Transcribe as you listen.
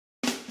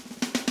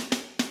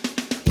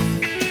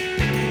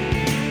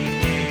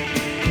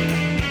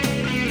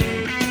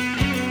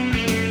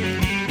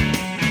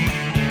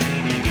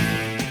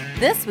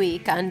This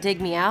week on Dig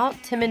Me Out,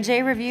 Tim and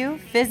Jay review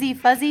Fizzy,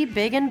 Fuzzy,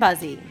 Big and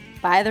Buzzy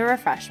by the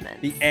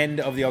Refreshments. The end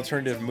of the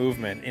alternative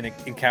movement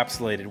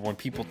encapsulated when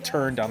people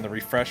turned on the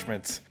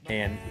Refreshments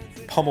and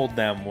pummeled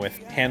them with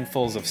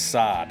handfuls of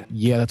sod.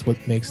 Yeah, that's what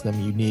makes them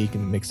unique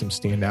and makes them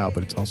stand out,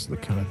 but it's also the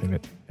kind of thing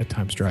that at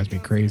times drives me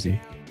crazy.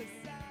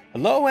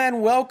 Hello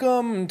and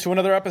welcome to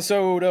another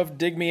episode of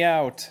Dig Me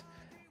Out.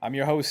 I'm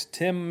your host,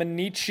 Tim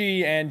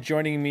Manici, and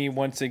joining me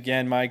once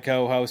again, my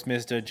co-host,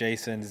 Mr.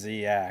 Jason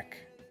Ziak.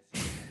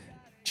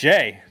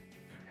 Jay.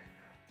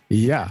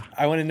 Yeah.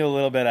 I want to know a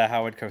little bit of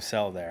Howard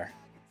Cosell there,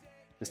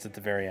 just at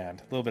the very end.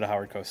 A little bit of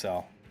Howard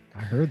Cosell. I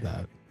heard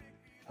that.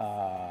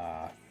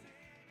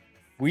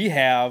 We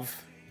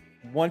have,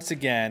 once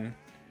again,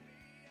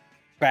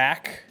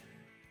 back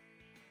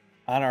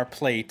on our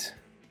plate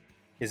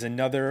is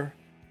another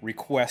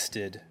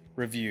requested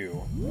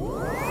review.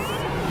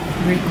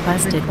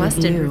 Requested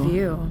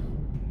review.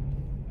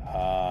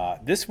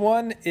 This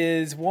one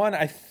is one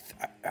I'm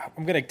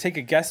going to take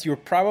a guess. You're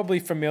probably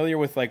familiar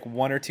with like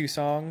one or two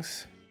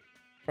songs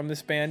from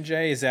this band,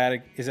 Jay. Is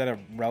that a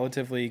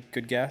relatively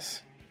good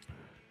guess?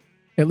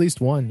 At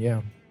least one,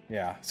 yeah.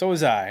 Yeah, so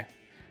was I.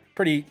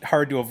 Pretty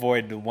hard to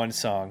avoid the one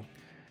song.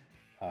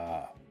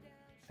 And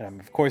I'm,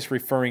 of course,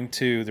 referring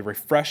to the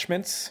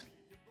Refreshments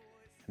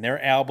and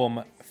their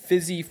album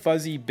Fizzy,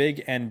 Fuzzy,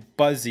 Big and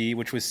Buzzy,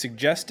 which was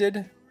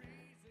suggested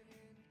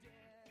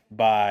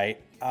by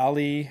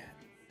Ali.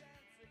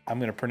 I'm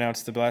going to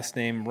pronounce the last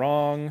name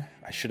wrong.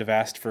 I should have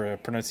asked for a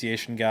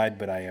pronunciation guide,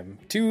 but I am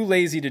too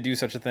lazy to do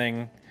such a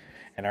thing.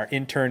 And our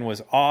intern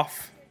was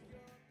off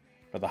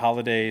for the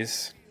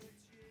holidays.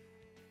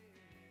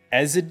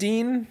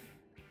 Ezzedine?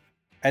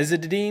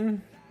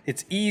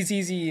 It's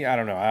easy. I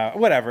don't know.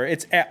 Whatever.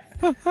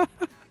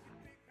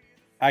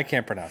 I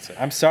can't pronounce it.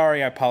 I'm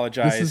sorry. I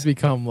apologize. This has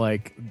become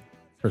like,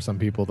 for some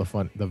people,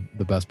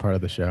 the best part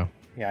of the show.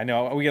 Yeah, I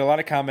know. We get a lot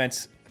of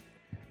comments.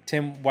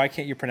 Tim, why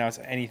can't you pronounce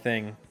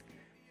anything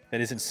that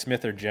isn't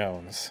Smith or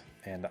Jones?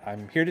 And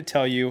I'm here to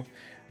tell you,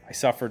 I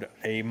suffered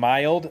a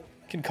mild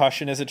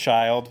concussion as a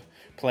child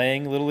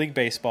playing Little League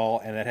Baseball,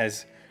 and that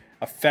has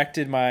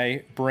affected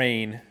my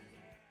brain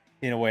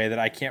in a way that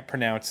I can't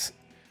pronounce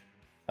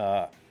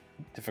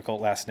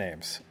difficult last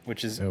names,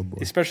 which is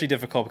especially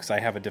difficult because I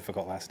have a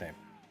difficult last name.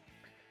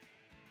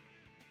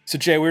 So,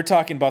 Jay, we were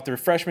talking about the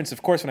Refreshments.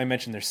 Of course, when I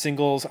mentioned their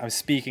singles, I'm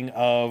speaking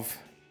of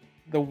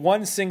the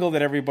one single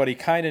that everybody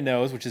kind of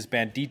knows, which is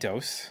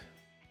Banditos.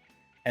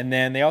 And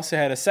then they also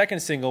had a second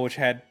single, which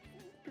had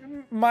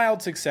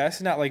mild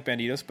success, not like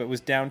Banditos, but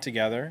was Down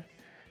Together.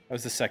 That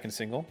was the second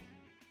single.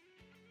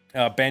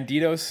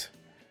 Banditos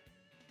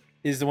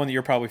is the one that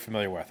you're probably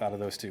familiar with out of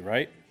those two,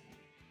 right?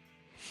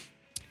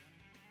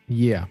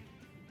 Yeah,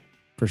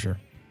 for sure.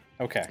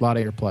 Okay. A lot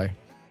of airplay.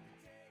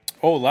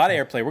 Oh, a lot of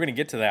airplay. We're going to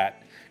get to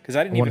that because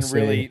I didn't even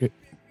really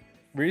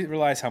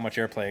realize how much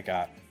airplay it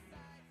got.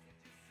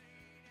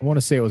 I want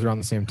to say it was around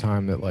the same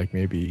time that like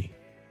maybe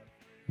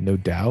No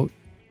Doubt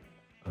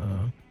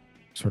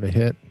sort of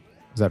hit.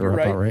 Is that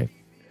about right?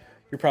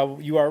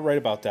 You are right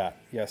about that.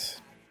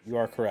 Yes, you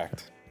are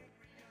correct.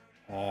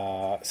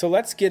 So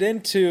let's get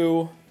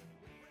into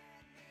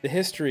the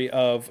history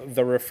of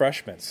the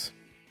Refreshments.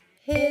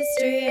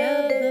 History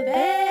of the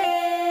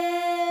band.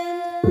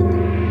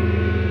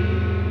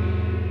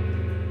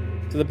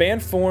 So the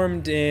band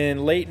formed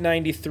in late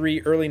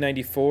 93, early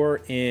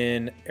 94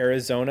 in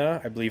Arizona.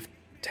 I believe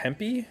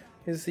Tempe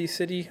is the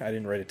city. I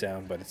didn't write it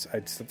down, but I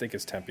think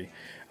it's Tempe.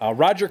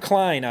 Roger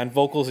Klein on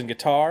vocals and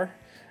guitar.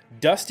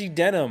 Dusty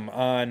Denham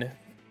on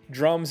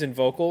drums and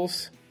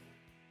vocals.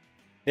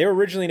 They were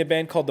originally in a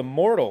band called The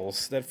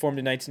Mortals that formed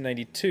in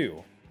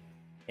 1992.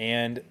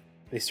 And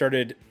they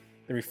started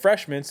the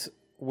Refreshments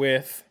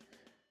with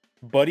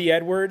Buddy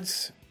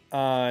Edwards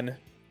on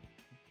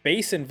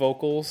bass and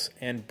vocals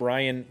and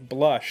Brian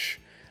Blush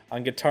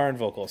on guitar and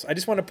vocals. I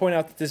just want to point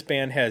out that this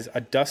band has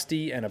a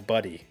Dusty and a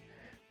Buddy,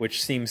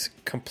 which seems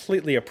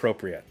completely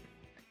appropriate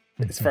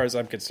as far as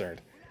I'm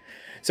concerned.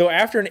 So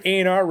after an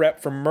A&R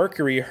rep from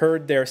Mercury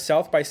heard their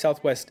South by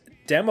Southwest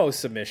demo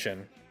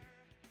submission,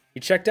 he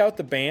checked out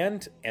the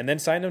band and then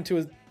signed them to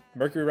his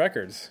Mercury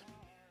Records.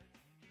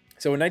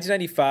 So in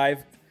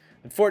 1995,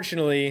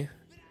 unfortunately,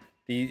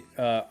 the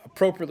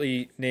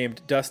appropriately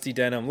named Dusty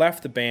Denham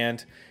left the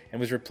band and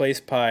was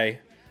replaced by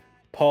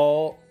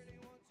Paul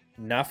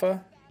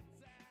Nafa.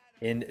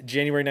 In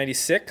January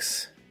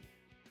 96,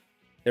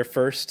 their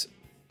first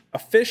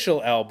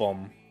official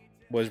album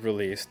was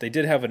released. They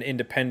did have an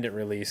independent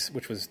release,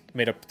 which was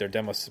made up of their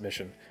demo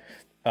submission,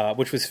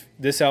 which was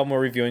this album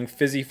we're reviewing,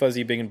 Fizzy,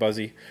 Fuzzy, Big and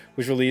Buzzy,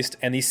 was released,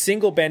 and the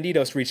single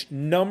Banditos reached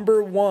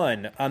number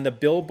 1 on the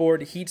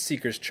Billboard Heat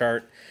Seekers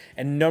chart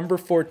and number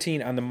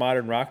 14 on the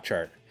Modern Rock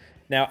chart.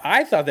 Now,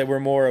 I thought they were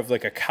more of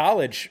like a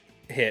college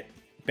hit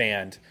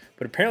band,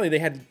 but apparently they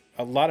had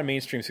a lot of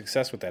mainstream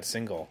success with that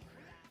single.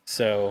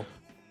 So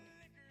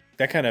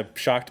that kind of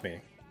shocked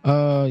me.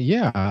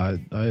 Yeah,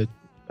 I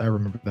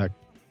remember that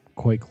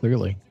quite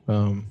clearly.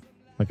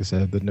 Like I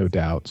said, the No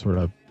Doubt sort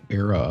of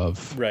era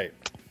of right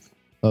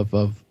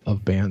of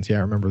bands. Yeah,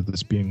 I remember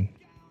this being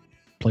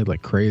played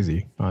like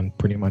crazy on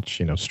pretty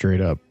much,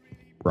 straight up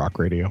rock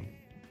radio.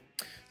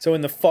 So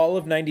in the fall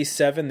of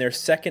 97, their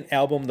second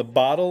album, The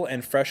Bottle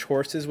and Fresh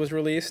Horses, was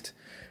released.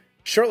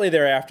 Shortly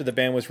thereafter, the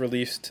band was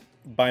released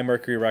by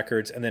Mercury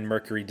Records, and then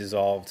Mercury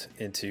dissolved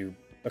into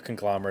a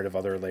conglomerate of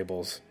other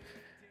labels.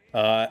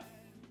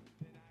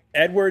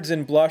 Edwards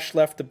and Blush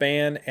left the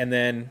band, and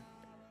then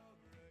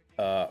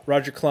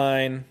Roger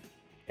Clyne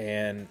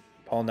and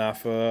Paul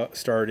Nafa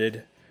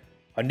started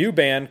a new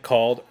band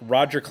called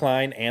Roger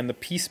Clyne and the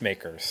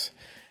Peacemakers.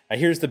 Now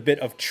here's the bit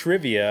of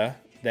trivia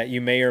that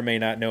you may or may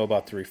not know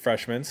about the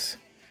Refreshments.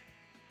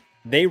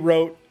 They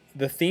wrote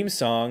the theme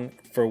song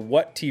for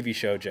what TV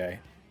show, Jay?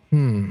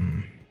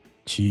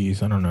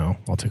 Jeez, I don't know.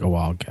 I'll take a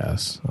wild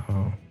guess.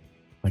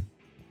 Like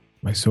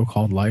My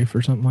So-Called Life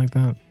or something like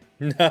that?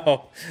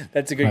 No,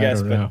 that's a good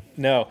guess, but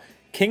no.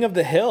 King of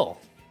the Hill.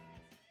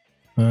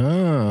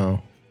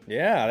 Oh.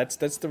 Yeah,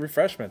 that's the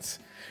Refreshments.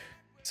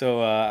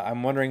 So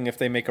I'm wondering if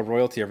they make a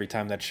royalty every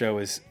time that show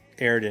is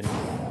aired in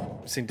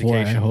syndication.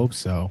 Boy, I hope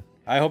so.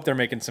 I hope they're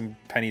making some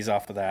pennies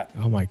off of that.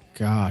 Oh my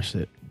gosh,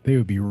 they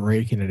would be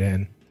raking it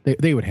in.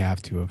 They would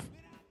have to have.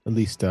 At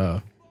least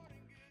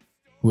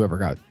whoever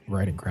got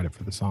writing credit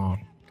for the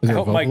song. Is I there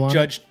hope a vocal Mike on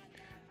Judge... it?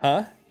 Huh?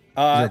 Is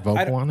there a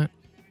vocal on it?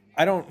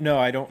 I don't know.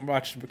 I don't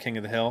watch King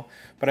of the Hill,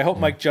 but I hope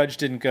Mike Judge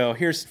didn't go,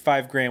 here's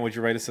 $5,000. Would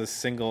you write us a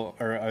single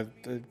or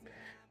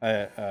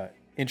a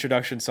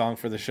introduction song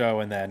for the show?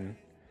 And then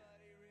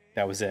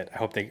that was it. I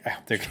hope they're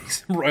getting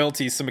some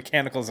royalties, some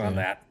mechanicals on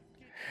that.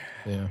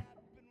 Yeah.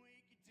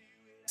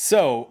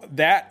 So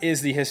that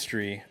is the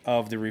history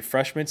of the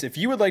Refreshments. If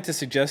you would like to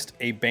suggest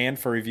a band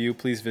for review,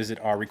 please visit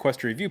our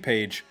request a review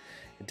page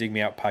at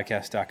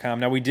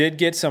digmeoutpodcast.com. Now, we did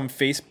get some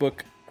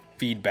Facebook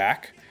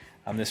feedback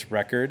on this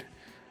record.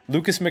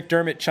 Lucas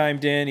McDermott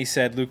chimed in. He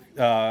said,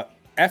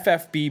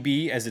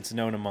 FFBB, as it's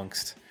known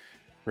amongst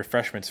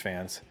Refreshments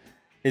fans,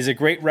 is a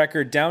great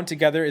record. Down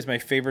Together is my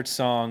favorite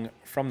song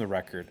from the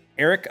record.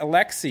 Eric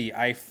Alexi,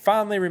 I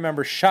fondly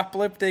remember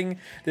shoplifting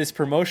this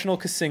promotional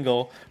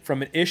single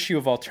from an issue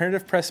of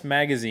Alternative Press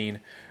magazine,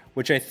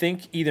 which I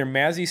think either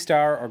Mazzy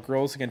Star or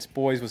Girls Against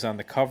Boys was on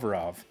the cover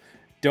of.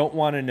 Don't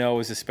Want to Know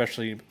is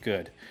especially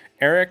good.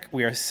 Eric,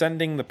 we are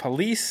sending the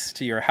police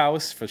to your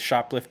house for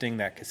shoplifting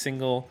that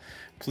single.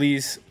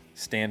 Please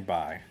stand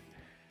by.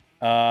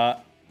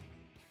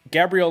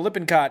 Gabrielle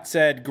Lippincott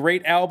said,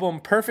 great album,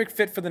 perfect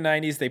fit for the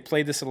 90s. They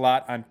played this a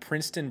lot on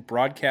Princeton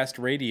Broadcast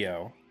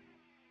Radio.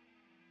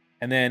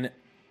 And then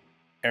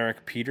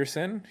Eric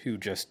Peterson, who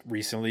just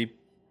recently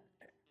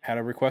had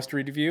a request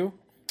review,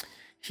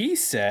 he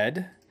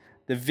said,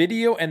 the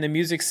video and the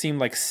music seemed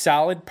like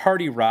solid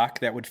party rock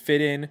that would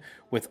fit in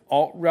with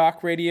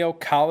alt-rock radio,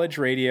 college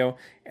radio,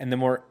 and the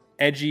more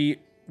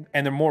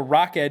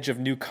rock edge of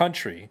new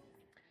country.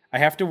 I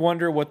have to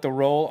wonder what the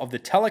role of the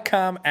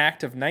Telecom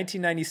Act of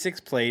 1996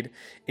 played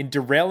in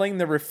derailing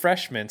the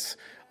Refreshments,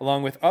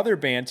 along with other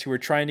bands who were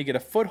trying to get a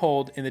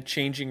foothold in the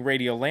changing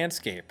radio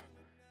landscape.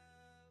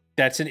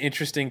 That's an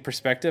interesting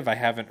perspective. I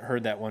haven't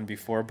heard that one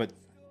before, but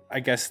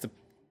I guess the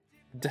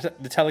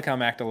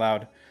Telecom Act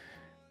allowed,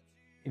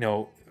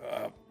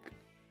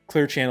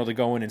 Clear Channel to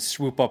go in and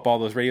swoop up all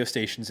those radio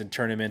stations and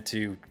turn them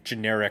into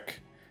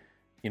generic,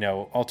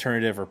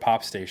 alternative or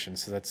pop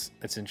stations. So that's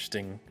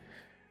interesting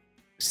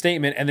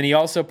statement. And then he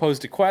also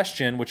posed a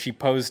question, which he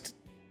posed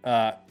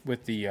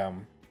with the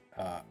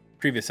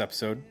previous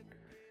episode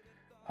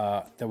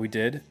that we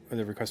did with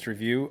the request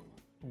review.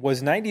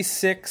 Was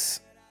 96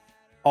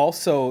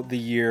 also the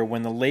year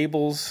when the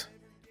labels,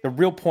 the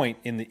real point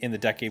in the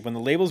decade, when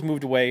the labels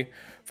moved away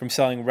from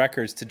selling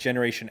records to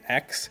Generation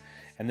X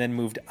and then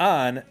moved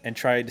on and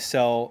tried to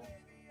sell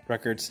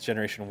records to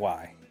Generation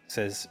Y?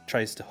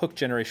 Tries to hook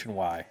Generation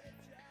Y.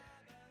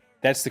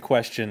 That's the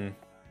question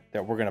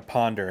that we're going to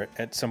ponder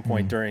at some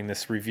point during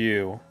this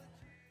review.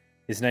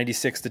 Is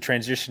 96 the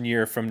transition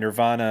year from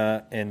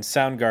Nirvana and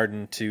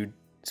Soundgarden to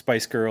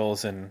Spice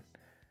Girls and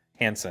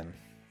Hanson?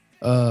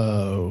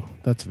 Oh,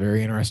 that's a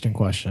very interesting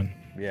question.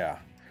 Yeah.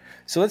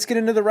 So let's get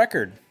into the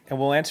record, and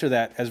we'll answer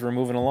that as we're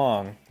moving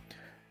along.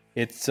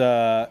 It's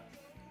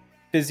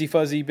Fizzy,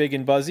 Fuzzy, Big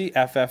and Buzzy,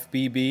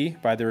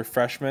 FFBB by the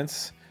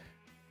Refreshments.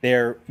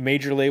 Their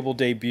major label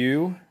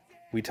debut.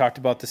 We talked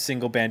about the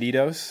single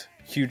Bandidos.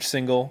 Huge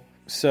single.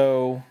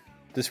 So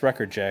this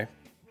record, Jay.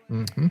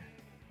 Mm-hmm.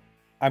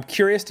 I'm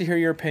curious to hear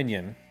your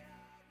opinion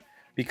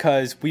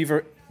because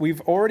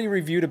we've already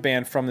reviewed a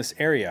band from this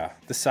area,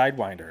 the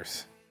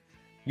Sidewinders.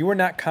 You were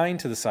not kind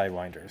to the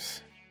Sidewinders.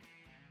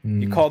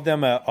 You called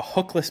them a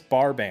hookless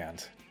bar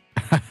band.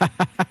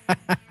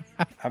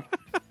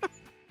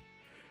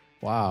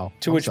 Wow.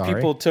 To which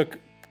people took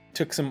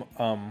some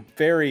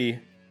very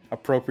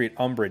appropriate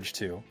umbrage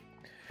to.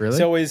 Really?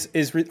 So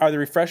are the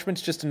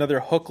Refreshments just another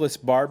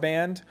hookless bar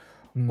band,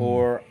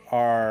 or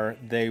are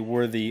they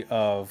worthy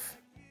of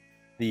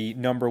the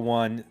number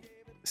one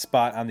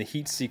spot on the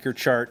Heat Seeker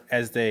chart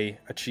as they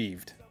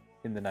achieved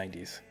in the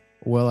 90s?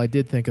 Well, I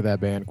did think of that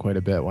band quite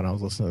a bit when I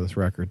was listening to this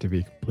record, to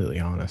be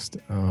completely honest.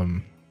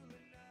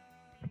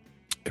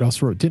 It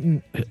also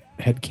didn't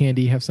Head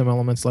Candy have some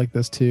elements like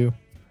this too?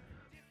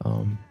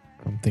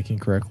 if I'm thinking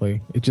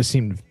correctly. It just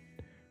seemed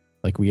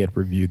like we had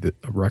reviewed a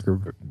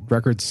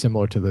records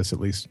similar to this, at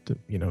least,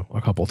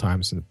 a couple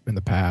times in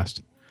the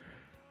past.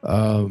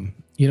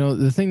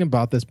 The thing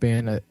about this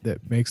band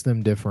that makes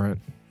them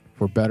different,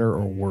 for better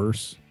or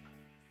worse,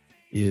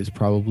 is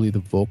probably the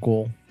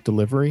vocal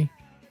delivery.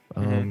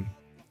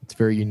 It's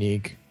very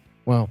unique.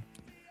 Well,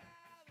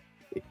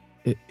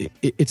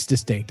 it's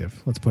distinctive.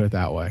 Let's put it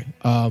that way.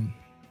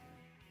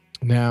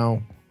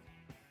 Now,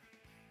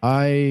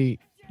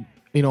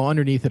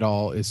 underneath it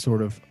all is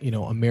sort of,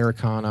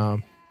 Americana,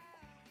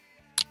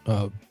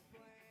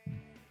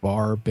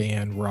 bar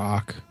band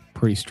rock,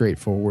 pretty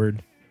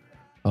straightforward.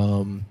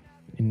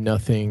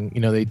 Nothing,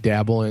 they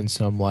dabble in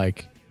some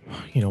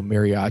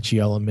mariachi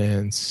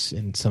elements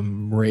and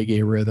some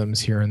reggae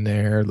rhythms here and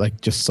there,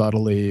 just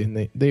subtly,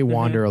 and they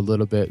wander a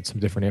little bit, some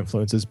different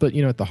influences, but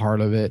at the heart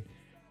of it,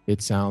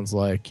 it sounds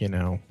like,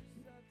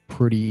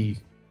 pretty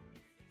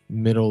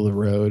middle of the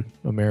road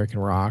American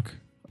rock.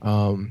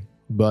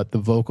 But the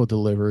vocal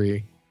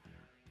delivery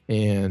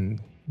and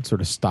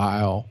sort of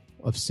style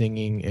of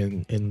singing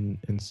and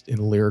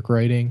lyric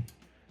writing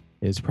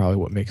is probably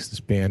what makes this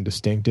band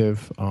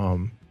distinctive.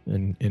 And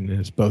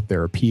it's both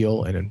their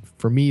appeal and,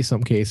 for me,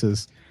 some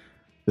cases,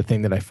 the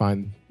thing that I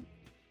find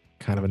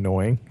kind of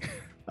annoying.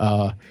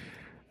 The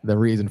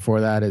reason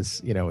for that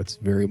is, it's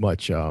very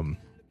much,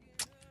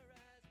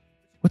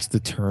 what's the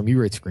term?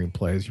 You write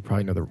screenplays, you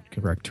probably know the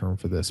correct term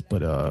for this,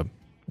 but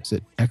is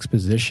it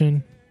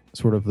exposition?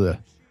 Sort of the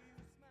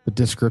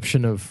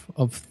description of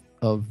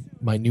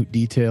minute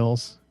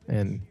details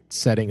and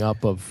setting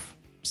up of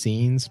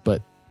scenes,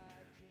 but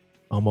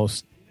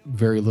almost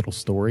very little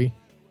story.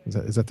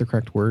 Is that the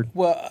correct word?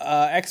 Well,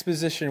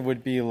 exposition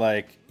would be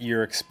like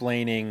you're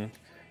explaining.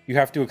 You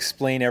have to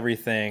explain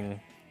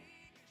everything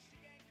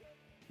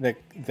that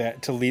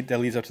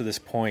leads up to this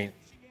point,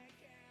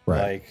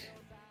 right?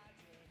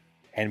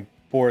 And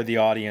bore the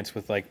audience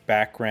with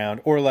background,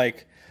 or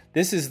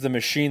this is the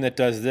machine that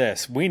does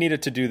this. We need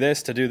it to do this,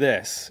 instead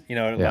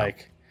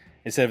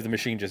of the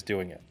machine just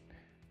doing it.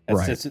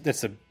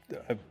 That's a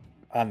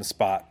on the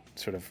spot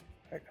sort of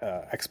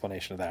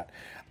explanation of that.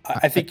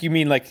 I think you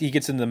mean he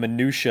gets in the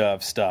minutia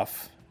of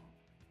stuff.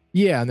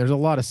 Yeah, and there's a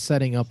lot of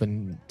setting up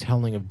and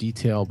telling of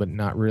detail, but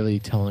not really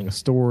telling a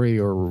story,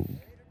 or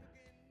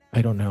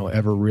I don't know,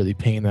 ever really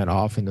paying that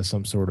off into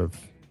some sort of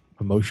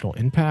emotional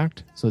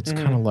impact. So it's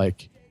kind of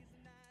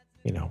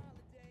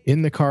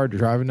in the car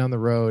driving down the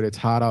road, it's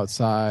hot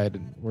outside,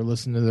 and we're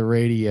listening to the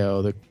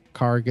radio. The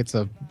car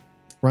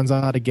runs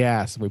out of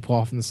gas, and we pull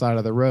off on the side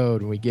of the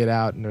road, and we get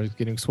out, and there's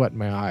getting sweat in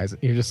my eyes.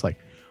 And you're just like,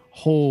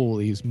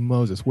 holy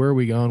Moses, where are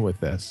we going with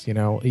this?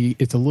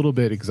 It's a little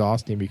bit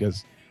exhausting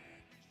because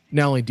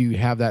not only do you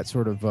have that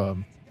sort of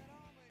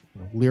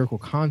lyrical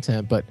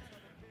content, but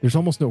there's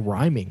almost no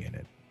rhyming in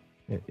it.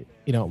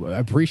 I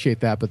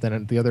appreciate that, but then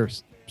at the other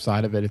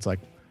side of it, it's like,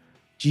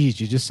 geez,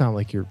 you just sound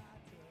like you're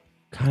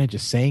kind of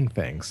just saying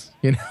things.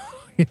 You're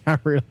not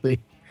really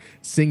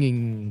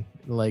singing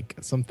like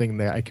something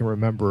that I can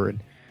remember,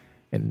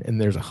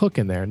 and there's a hook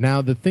in there.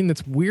 Now, the thing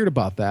that's weird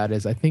about that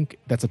is I think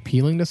that's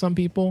appealing to some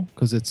people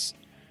because it's,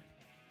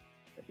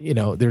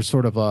 there's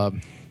sort of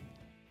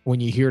when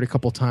you hear it a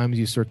couple times,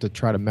 you start to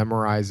try to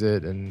memorize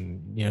it.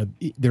 And,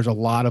 there's a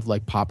lot of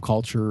pop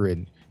culture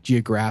and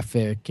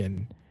geographic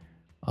and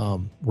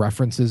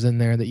references in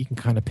there that you can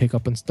kind of pick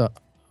up and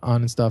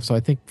stuff. So I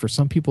think for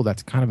some people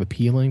that's kind of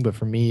appealing, but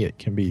for me, it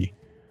can be,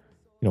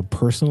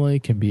 personally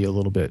can be a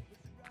little bit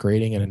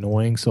grating and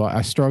annoying. So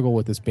I struggle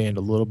with this band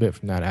a little bit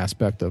from that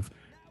aspect of,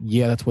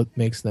 yeah, that's what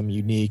makes them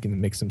unique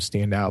and makes them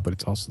stand out, but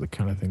it's also the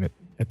kind of thing that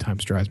at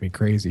times drives me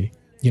crazy.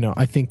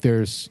 I think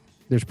there's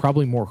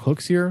probably more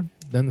hooks here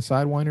than the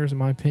Sidewinders, in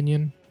my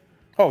opinion.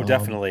 Oh,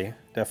 definitely.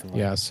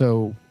 Yeah,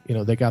 so,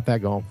 they got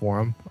that going for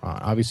them.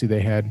 Obviously,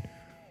 they had,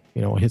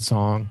 a hit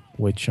song,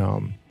 which I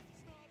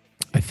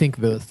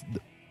think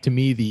to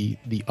me,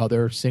 the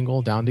other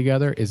single, Down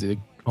Together, is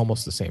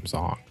almost the same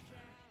song.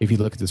 If you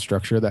look at the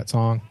structure of that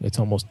song, it's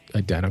almost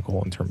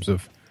identical in terms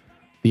of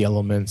the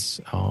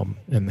elements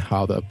and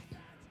how the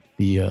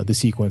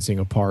sequencing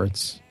of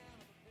parts,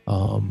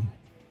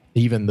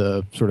 even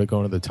the sort of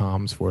going to the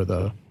toms for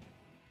the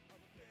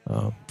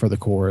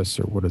chorus,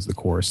 or what is the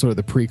chorus? Sort of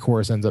the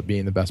pre-chorus ends up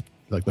being the best,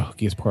 the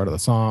hookiest part of the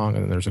song,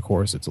 and then there's a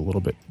chorus that's a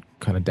little bit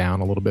kind of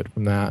down a little bit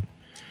from that,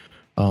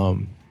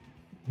 and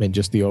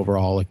just the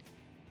overall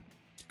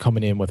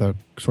coming in with a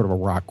sort of a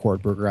rock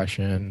chord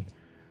progression.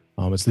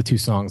 It's the two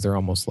songs; they're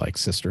almost like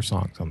sister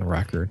songs on the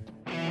record.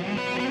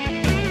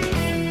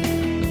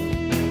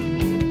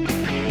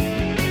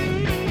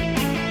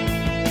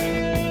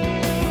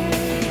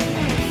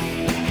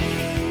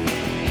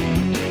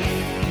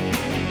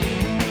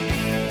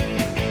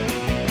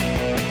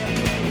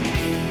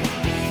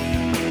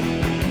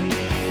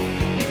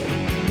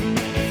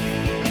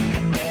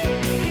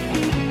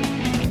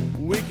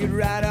 We could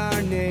write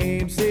our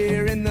names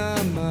here in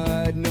the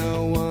mud.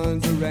 No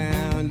one's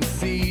around to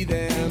see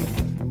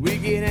them. We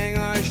could hang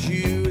our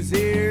shoes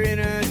here in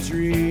a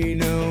tree.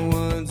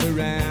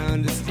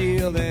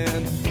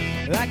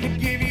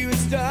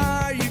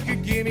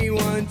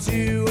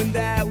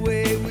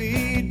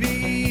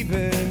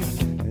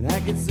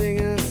 can sing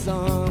a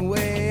song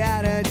way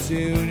out of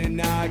tune and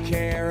not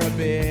care a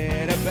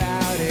bit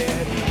about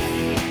it.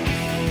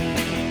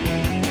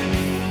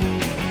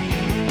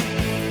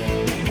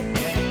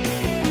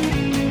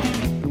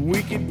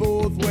 We could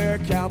both wear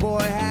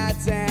cowboy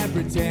hats and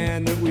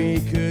pretend that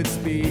we could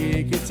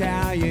speak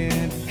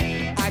Italian.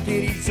 I could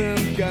eat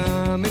some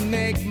gum and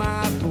make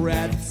my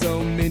breath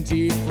so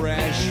minty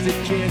fresh to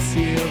kiss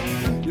you.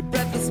 Your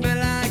breath will smell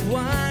like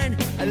wine,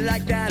 I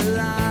like that a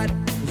lot,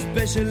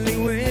 especially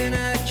when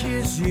I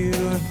kiss you.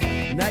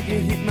 And I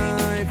could hit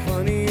my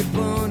funny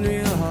bone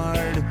real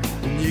hard,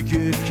 and you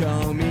could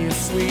call me a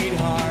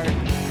sweetheart.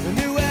 And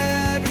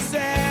whoever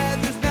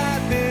said there's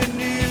nothing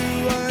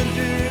new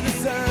under the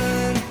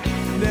sun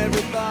never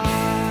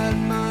thought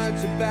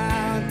much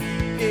about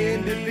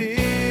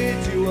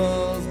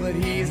individuals, but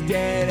he's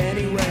dead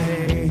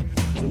anyway.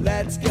 So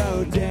let's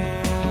go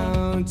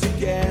down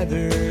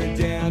together, let's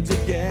go down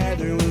together,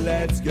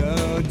 let's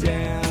go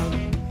down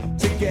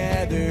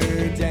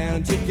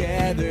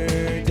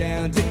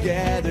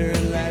together,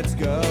 let's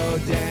go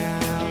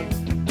down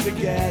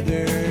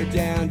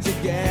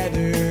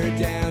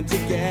together,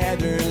 yeah,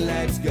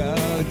 let's go.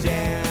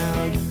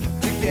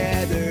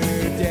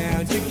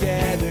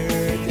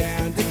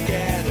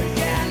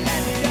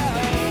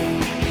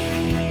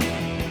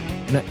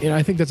 And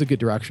I think that's a good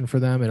direction for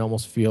them. It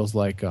almost feels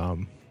like at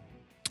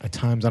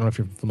times, I don't know if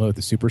you're familiar with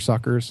the Super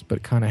Suckers, but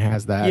it kind of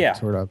has that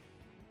sort of,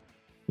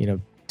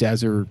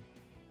 desert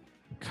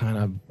kind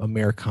of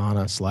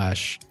Americana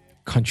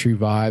 / country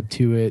vibe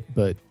to it.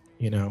 But,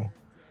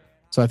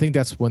 so I think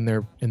that's when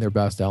they're in their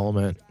best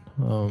element.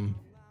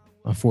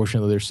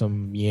 Unfortunately, there's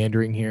some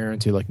meandering here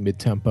into like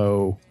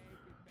mid-tempo,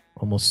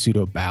 almost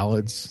pseudo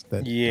ballads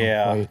that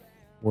don't quite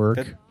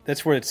work.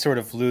 That's where it sort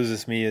of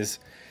loses me. Is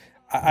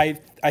I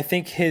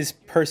think his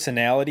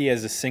personality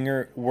as a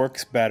singer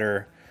works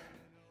better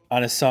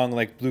on a song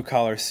like Blue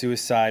Collar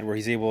Suicide, where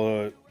he's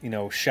able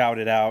to shout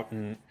it out,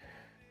 and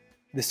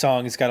the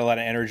song has got a lot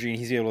of energy and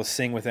he's able to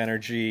sing with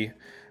energy.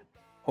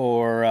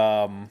 Or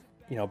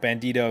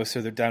Bandidos,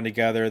 or They're Down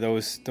Together,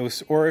 those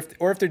or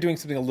if they're doing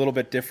something a little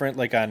bit different,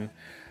 like on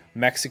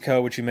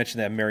Mexico, which you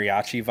mentioned, that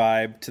mariachi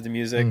vibe to the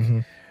music.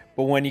 Mm-hmm.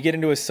 But when you get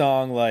into a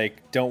song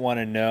like Don't Want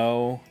to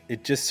Know,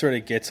 it just sort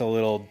of gets a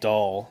little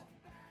dull.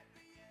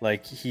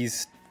 Like he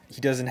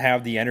doesn't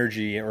have the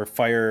energy or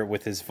fire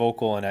with his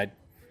vocal, and I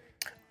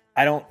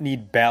don't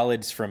need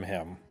ballads from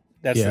him.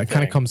 That's it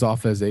kind of comes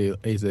off as a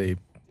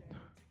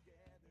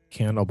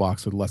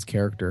Candlebox with less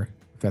character,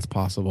 if that's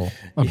possible.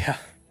 Yeah.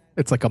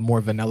 It's like a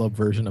more vanilla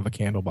version of a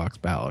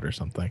Candlebox ballad or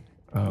something.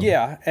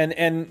 Yeah,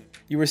 and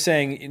you were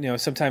saying,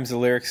 sometimes the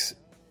lyrics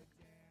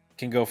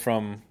can go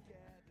from,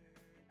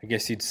 I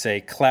guess you'd say,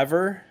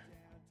 clever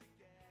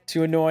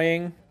to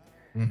annoying.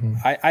 Mm-hmm.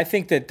 I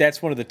think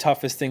that's one of the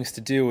toughest things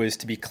to do, is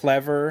to be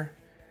clever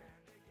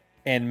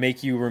and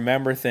make you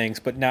remember things,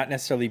 but not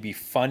necessarily be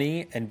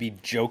funny and be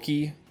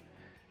jokey.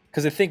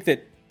 Because I think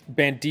that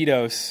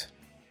Bandidos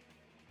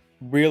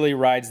really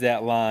rides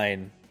that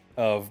line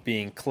of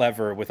being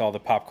clever with all the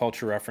pop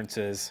culture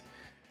references.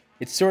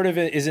 It sort of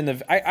is in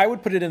the... I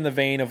would put it in the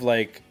vein of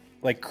like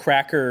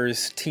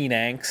Cracker's Teen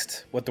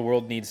Angst, What the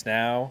World Needs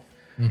Now,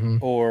 mm-hmm.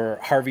 or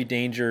Harvey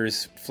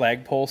Danger's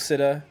Flagpole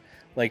Sitta,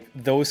 like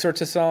those sorts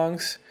of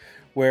songs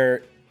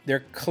where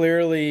they're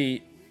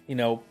clearly,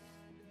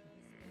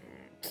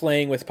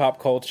 playing with pop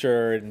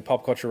culture and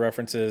pop culture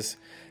references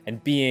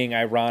and being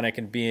ironic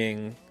and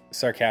being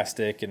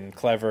sarcastic and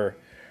clever,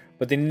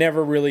 but they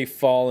never really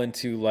fall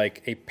into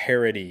like a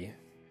parody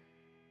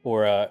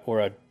or a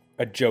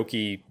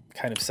jokey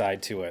kind of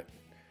side to it.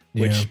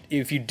 Yeah. Which,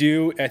 if you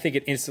do, I think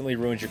it instantly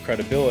ruins your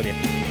credibility.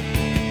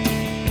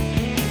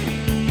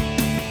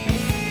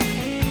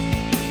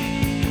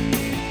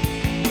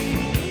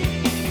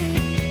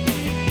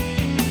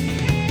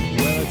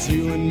 Well, it's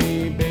you and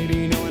me,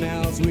 baby, no one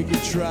else we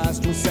could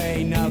trust. We'll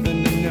say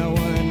nothing to no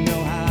one,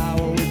 know how,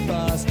 or we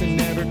bust and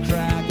never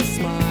crack a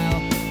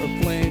smile or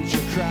flinch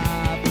or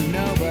cry for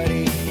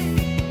nobody.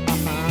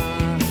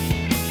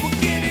 We'll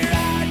give your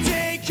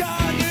ID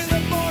card to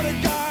the border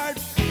guard.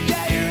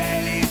 Yeah, your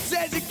alien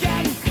says you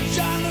got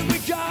Jean-Luc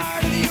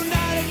Picard of the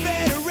United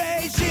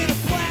Federation of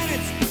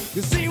Planets,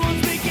 'cause he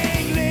won't speak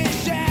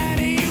English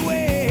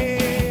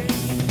anyway.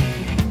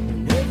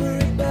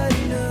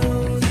 Everybody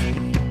knows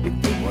if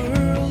the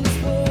world is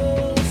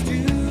full of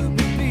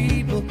stupid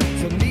people,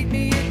 so meet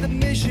me at the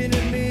mission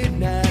at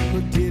midnight.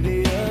 We'll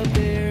divvy up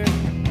there.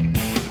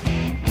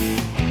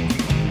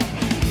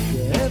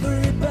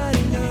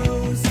 Everybody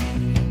knows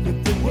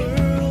if the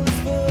world is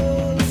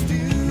full of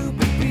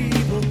stupid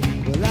people.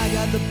 Well, I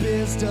got the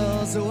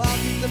pistol, so I'll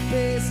keep the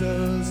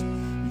pesos.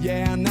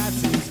 Yeah, and that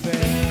seems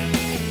fair.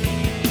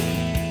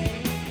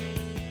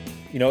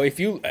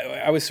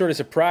 I was sort of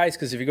surprised,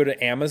 because if you go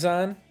to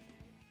Amazon,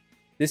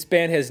 this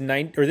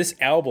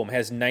album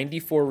has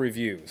 94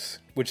 reviews,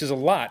 which is a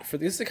lot.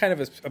 This is a kind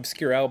of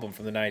obscure album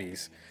from the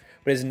 90s,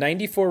 but it has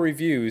 94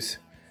 reviews.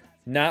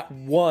 Not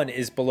one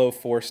is below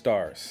 4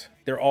 stars.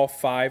 They're all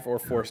 5 or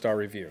 4 star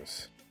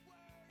reviews.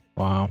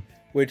 Wow.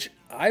 which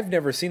I've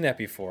never seen that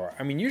before.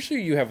 I mean,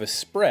 usually you have a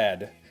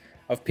spread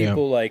of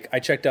people like, I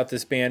checked out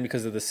this band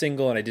because of the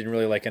single and I didn't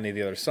really like any of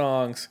the other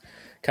songs,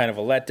 kind of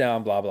a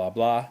letdown, blah, blah,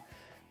 blah.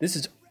 This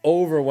is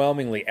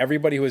overwhelmingly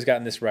everybody who has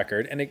gotten this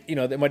record, and it,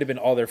 that might have been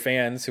all their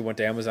fans who went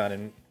to Amazon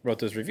and wrote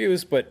those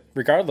reviews, but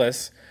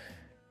regardless,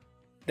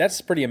 that's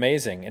pretty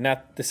amazing. And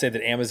not to say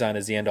that Amazon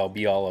is the end-all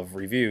be-all of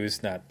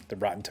reviews, not the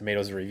Rotten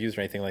Tomatoes of reviews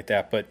or anything like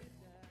that, but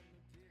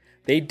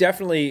they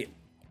definitely,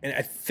 and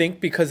I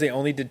think because they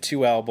only did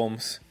 2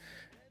 albums,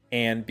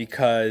 and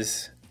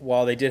because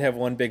while they did have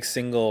one big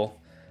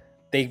single,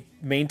 they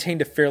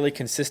maintained a fairly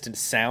consistent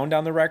sound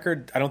on the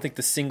record. I don't think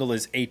the single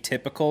is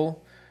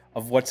atypical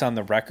of what's on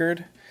the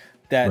record.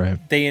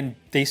 That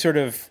they sort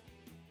of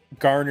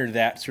garnered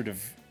that sort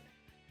of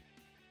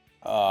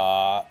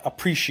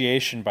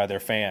appreciation by their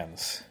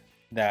fans.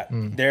 That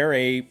they're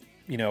a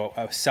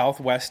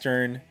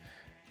southwestern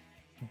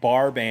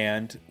bar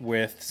band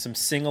with some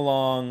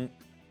sing-along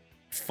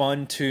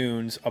fun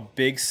tunes, a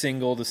big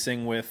single to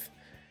sing with,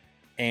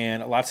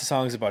 and lots of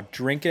songs about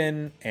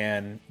drinking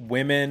and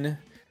women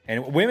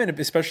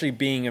especially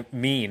being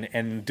mean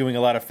and doing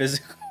a lot of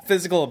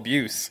physical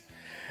abuse.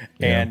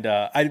 Yeah. And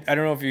I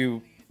don't know if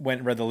you went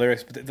and read the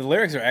lyrics, but the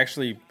lyrics are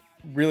actually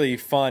really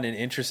fun and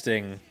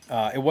interesting.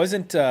 It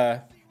wasn't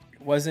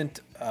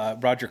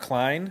Roger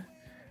Clyne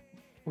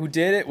who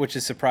did it, which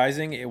is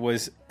surprising. It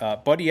was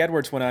Buddy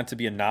Edwards went on to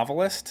be a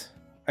novelist,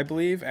 I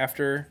believe,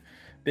 after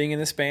being in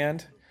this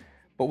band.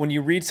 But when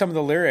you read some of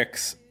the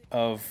lyrics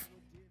of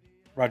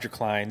Roger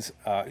Clyne's,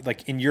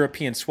 like in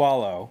European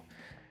Swallow,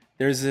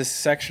 there's this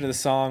section of the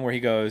song where he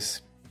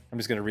goes, I'm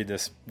just going to read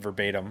this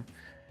verbatim.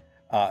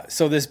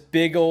 So this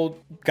big old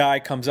guy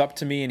comes up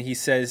to me and he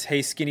says,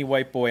 "Hey, skinny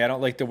white boy, I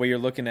don't like the way you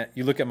look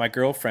at my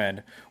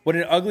girlfriend. What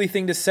an ugly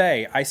thing to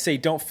say. I say,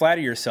 don't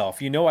flatter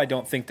yourself. You know I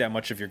don't think that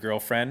much of your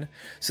girlfriend."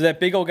 So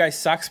that big old guy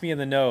socks me in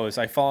the nose.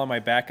 I fall on my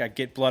back. I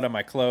get blood on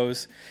my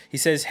clothes. He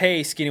says,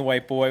 "Hey, skinny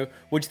white boy,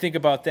 what'd you think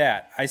about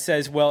that?" I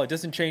says, "Well, it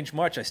doesn't change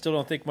much. I still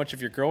don't think much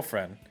of your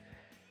girlfriend."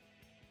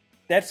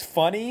 That's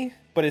funny,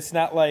 but it's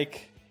not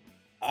like,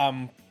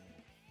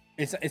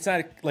 it's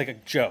not like a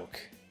joke.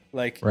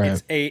 Like,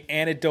 It's a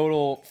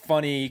anecdotal,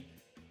 funny,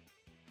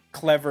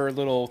 clever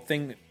little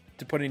thing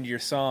to put into your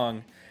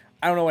song.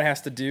 I don't know what it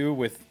has to do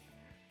with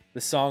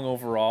the song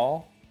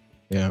overall,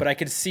 but I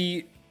could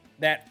see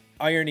that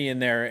irony in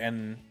there,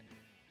 and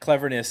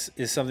cleverness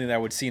is something that I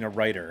would see in a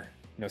writer.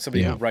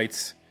 Somebody who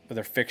writes for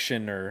their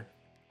fiction or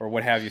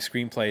what have you,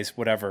 screenplays,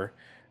 whatever.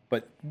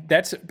 But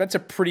that's a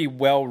pretty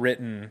well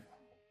written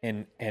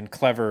and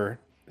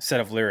clever set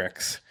of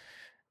lyrics,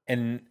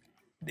 and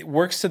it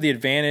works to the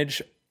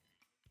advantage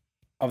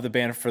of the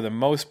band for the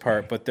most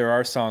part, but there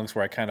are songs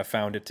where I kind of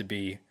found it to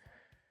be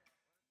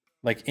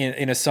like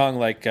in a song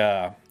like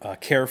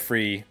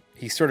Carefree,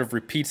 he sort of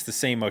repeats the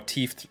same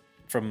motif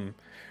from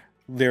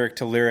lyric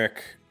to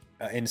lyric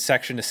in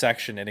section to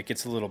section, and it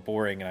gets a little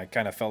boring, and I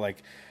kind of felt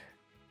like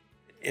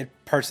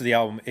parts of the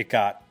album, it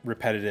got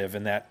repetitive,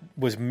 and that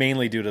was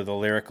mainly due to the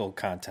lyrical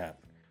content.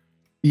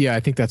 Yeah,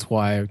 I think that's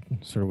why I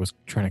sort of was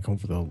trying to come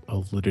up with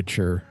a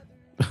literature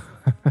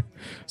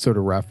sort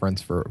of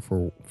reference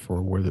for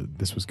where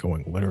this was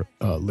going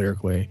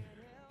lyrically.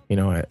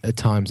 At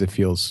times it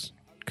feels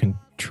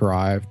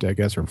contrived, I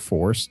guess, or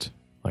forced.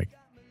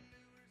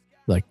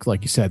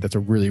 Like you said, that's a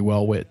really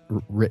well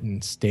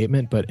written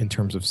statement, but in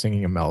terms of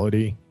singing a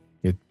melody,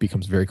 it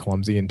becomes very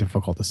clumsy and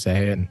difficult to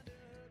say. And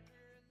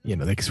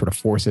they sort of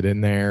force it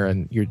in there,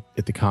 and you're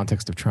at the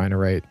context of trying to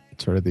write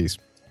sort of these,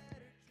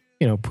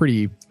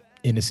 pretty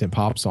innocent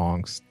pop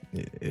songs.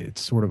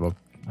 It's sort of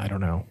I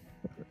don't know.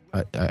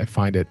 I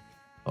find it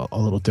a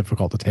little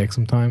difficult to take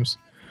sometimes.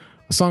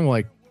 A song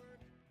like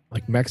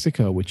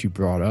Mexico, which you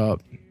brought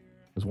up,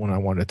 was one I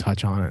wanted to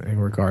touch on in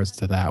regards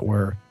to that,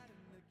 where,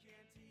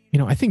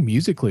 I think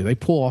musically they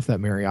pull off that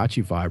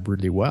mariachi vibe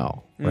really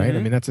well, right? Mm-hmm.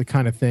 I mean, that's the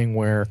kind of thing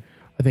where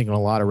I think in a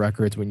lot of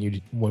records,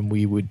 when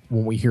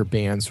we hear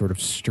bands sort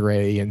of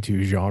stray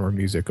into genre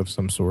music of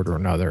some sort or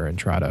another and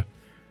try to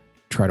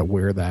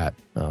wear that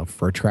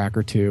for a track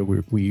or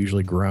two, we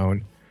usually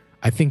groan.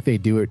 I think they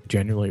do it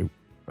genuinely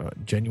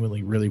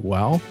really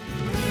well.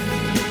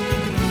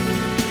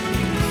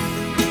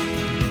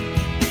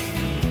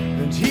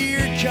 And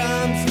here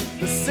comes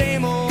the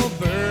same old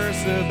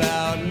verse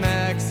about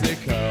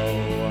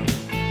Mexico,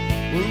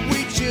 where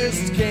we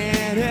just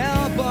can't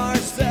help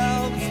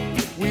ourselves.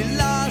 We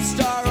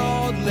lost our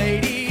old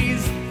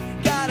ladies,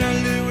 got our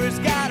lures,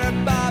 got our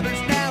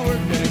bobbers, now we're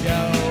gonna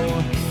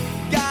go.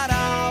 Got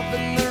off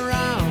in the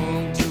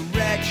wrong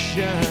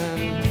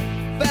direction,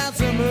 found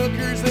some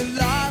hookers and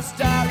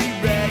lost our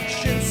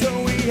erection,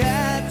 so we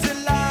had to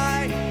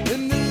lie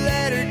in the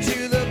letter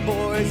to the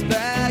boys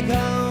back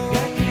home.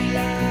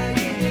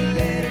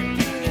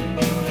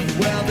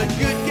 Well, the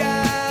good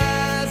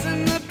guys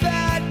and the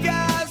bad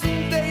guys,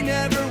 they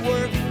never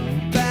work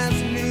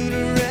past noon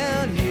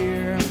around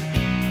here.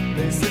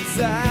 They sit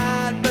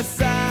side by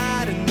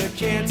side in the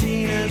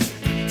cantinas,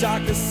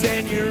 talk to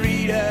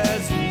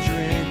senoritas and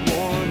drink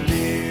warm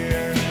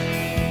beer.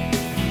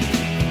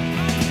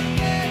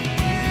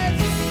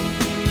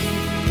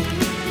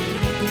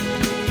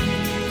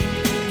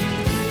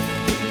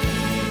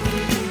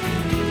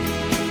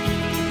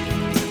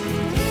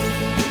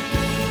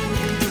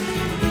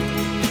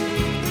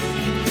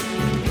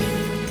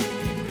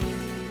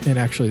 and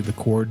actually the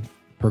chord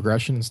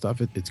progression and stuff,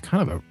 it's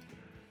kind of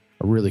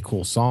a really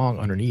cool song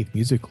underneath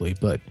musically,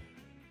 but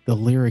the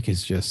lyric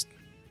is just,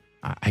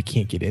 I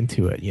can't get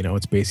into it.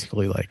 It's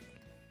basically like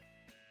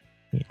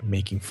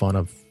making fun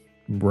of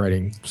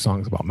writing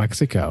songs about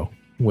Mexico,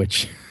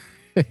 which,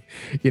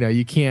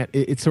 you can't,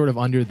 it's sort of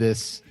under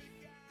this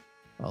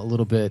a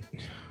little bit,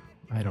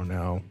 I don't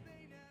know,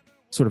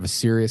 sort of a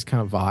serious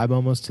kind of vibe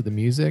almost to the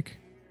music.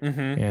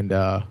 Mm-hmm. And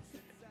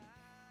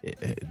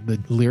the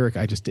lyric,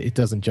 it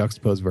doesn't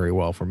juxtapose very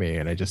well for me.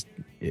 And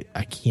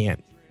I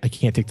can't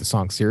take the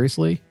song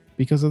seriously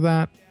because of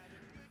that.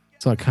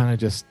 So I kind of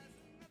just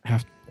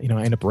have, I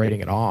end up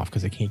writing it off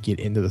because I can't get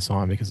into the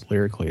song because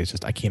lyrically it's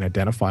just, I can't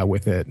identify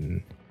with it.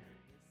 And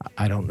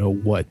I don't know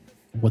what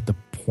the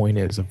point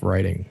is of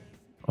writing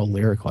a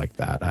lyric like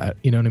that.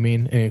 You know what I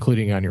mean? And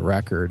including on your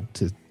record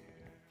to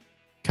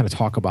kind of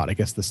talk about, I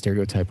guess, the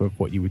stereotype of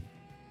what you would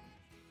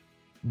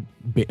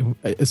be,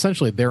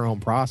 essentially their own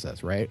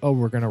process, right? Oh,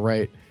 we're going to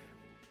write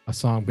a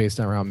song based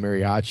around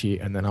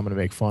mariachi, and then I'm going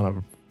to make fun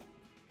of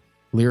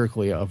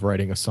lyrically of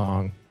writing a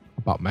song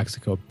about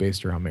Mexico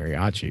based around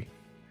mariachi.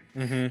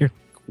 Mm-hmm.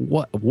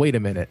 What? Wait a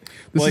minute.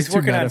 Well, he's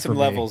working on some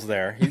levels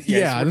there.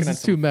 Yeah, this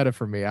is too meta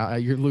for me.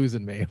 You're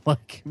losing me.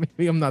 Like,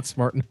 maybe I'm not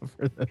smart enough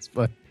for this,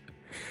 but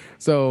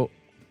so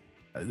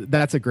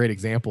that's a great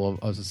example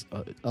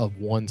of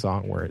one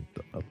song where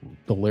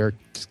the lyric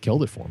just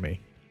killed it for me.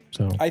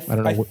 So I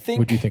don't know. What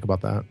do you think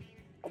about that?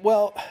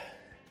 Well,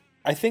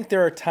 I think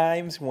there are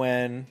times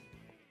when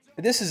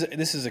this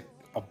is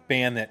a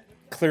band that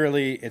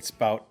clearly it's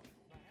about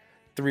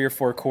 3 or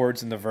 4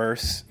 chords in the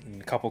verse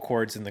and a couple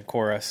chords in the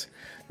chorus.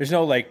 There's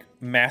no like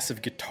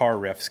massive guitar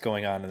riffs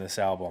going on in this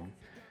album.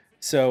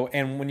 So,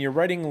 and when you're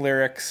writing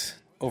lyrics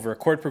over a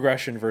chord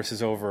progression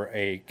versus over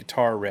a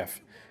guitar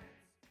riff,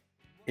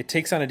 it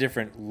takes on a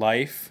different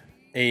life.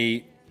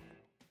 A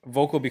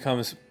vocal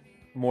becomes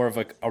more of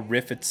a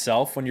riff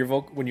itself when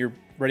you're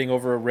writing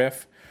over a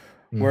riff.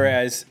 Mm-hmm.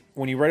 Whereas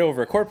when you write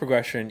over a chord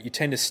progression, you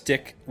tend to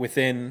stick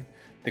within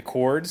the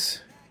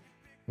chords.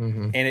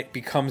 Mm-hmm. And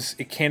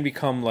it can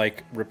become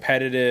like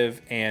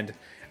repetitive. And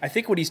I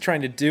think what he's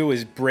trying to do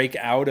is break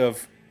out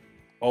of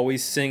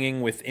always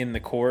singing within the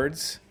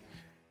chords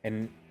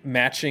and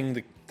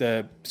matching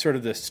the sort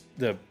of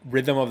the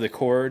rhythm of the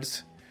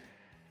chords.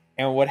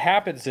 And what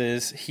happens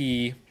is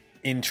he,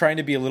 in trying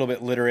to be a little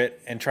bit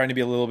literate and trying to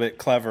be a little bit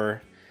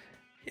clever,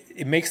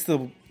 it makes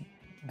the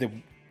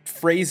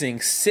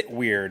phrasing sit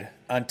weird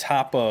on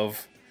top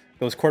of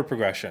those chord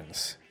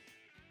progressions.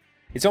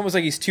 It's almost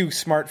like he's too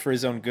smart for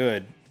his own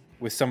good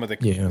with some of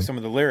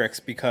the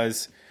lyrics,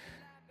 because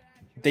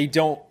they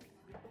don't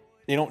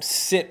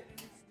sit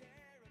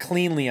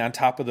cleanly on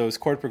top of those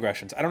chord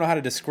progressions. I don't know how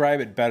to describe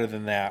it better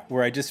than that,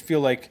 where I just feel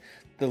like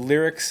the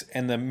lyrics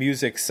and the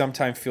music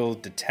sometimes feel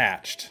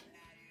detached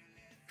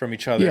from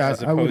each other,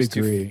 as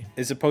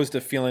opposed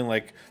to feeling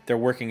like they're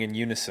working in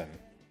unison.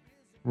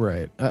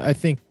 Right. I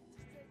think,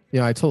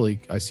 I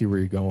see where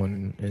you're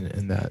going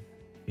in that,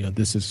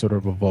 this is sort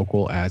of a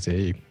vocal as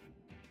a,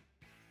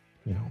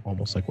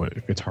 almost like what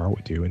a guitar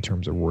would do in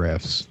terms of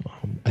riffs.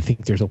 I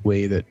think there's a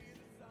way that,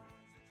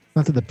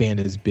 not that the band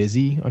is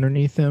busy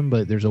underneath them,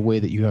 but there's a way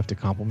that you have to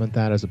complement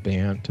that as a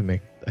band to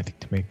make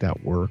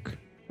that work.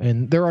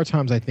 And there are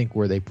times I think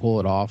where they pull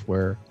it off,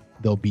 where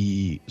there'll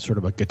be sort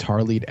of a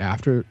guitar lead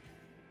after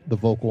the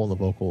vocal and the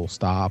vocal will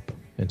stop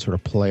and sort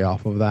of play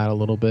off of that a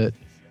little bit.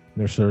 And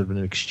there's sort of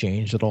an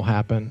exchange that'll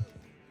happen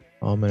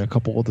in a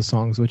couple of the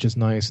songs, which is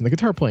nice. And the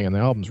guitar playing on the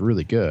album is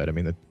really good. I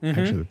mean,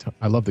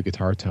 I love the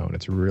guitar tone.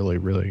 It's really,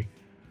 really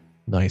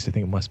nice. I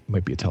think it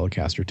might be a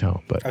Telecaster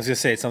tone, but I was gonna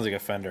say it sounds like a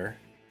Fender.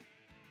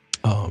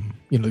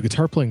 The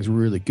guitar playing is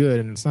really good,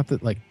 and it's not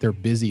that like they're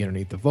busy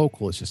underneath the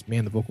vocal. It's just,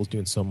 man, the vocal's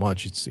doing so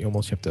much. You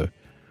almost have to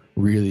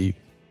really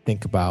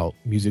think about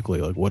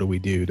musically, like, what do we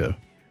do to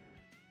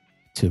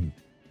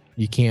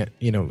you can't,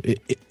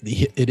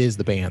 it is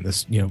the band.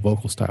 This,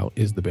 vocal style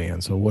is the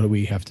band. So what do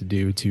we have to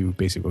do to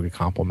basically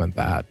complement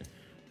that?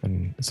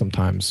 And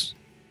sometimes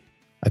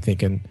I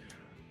think in,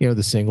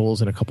 the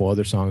singles and a couple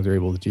other songs are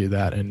able to do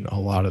that. And a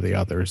lot of the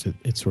others,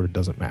 it sort of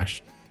doesn't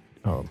mash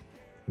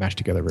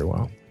together very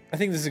well. I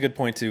think this is a good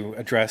point to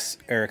address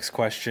Eric's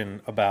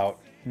question about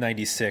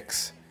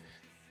 96.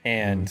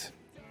 And,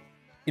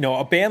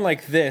 a band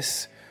like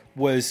this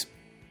was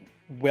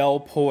well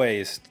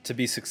poised to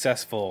be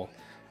successful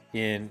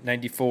in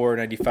 94,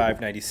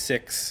 95,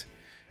 96,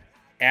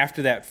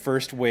 after that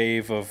first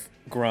wave of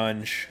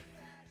grunge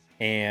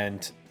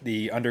and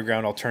the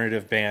underground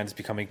alternative bands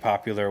becoming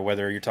popular,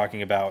 whether you're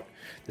talking about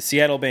the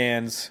Seattle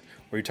bands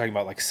or you're talking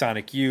about like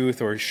Sonic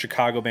Youth or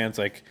Chicago bands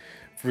like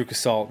Veruca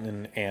Salt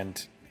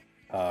and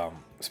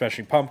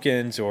Smashing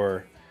Pumpkins,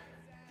 or,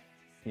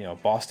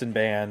 Boston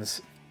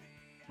bands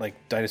like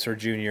Dinosaur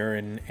Jr.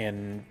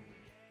 and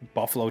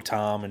Buffalo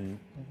Tom and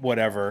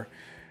whatever.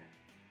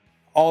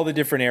 All the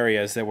different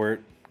areas that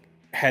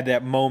had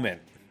that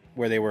moment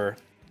where they were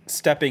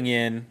stepping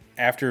in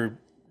after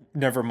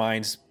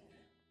Nevermind's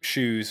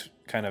shoes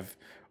kind of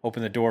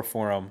opened the door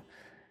for them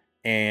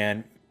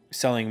and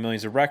selling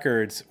millions of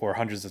records or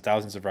hundreds of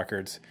thousands of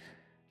records.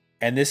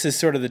 And this is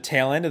sort of the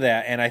tail end of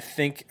that. And I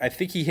think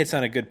he hits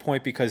on a good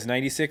point, because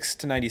 96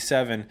 to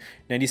 97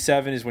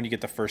 is when you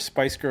get the first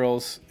Spice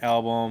Girls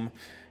album,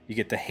 you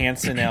get the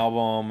Hanson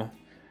album.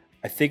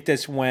 I think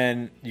that's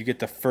when you get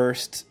the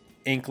first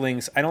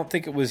inklings. I don't know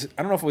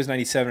if it was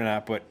 97 or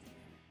not, but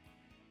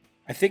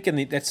I think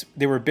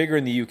they were bigger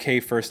in the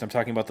UK first. I'm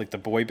talking about like the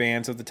boy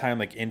bands of the time,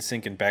 like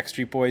NSYNC and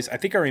Backstreet Boys. I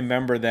think I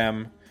remember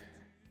them.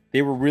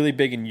 They were really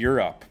big in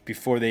Europe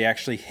before they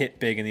actually hit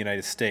big in the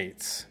United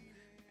States,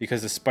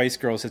 because the Spice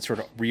Girls had sort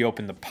of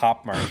reopened the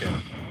pop market.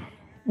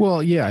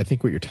 Well, yeah, I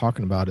think what you're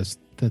talking about is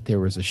that there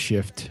was a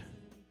shift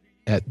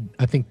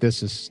I think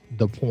this is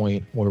the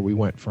point where we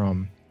went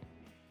from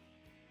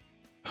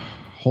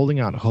holding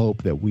out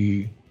hope that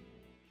we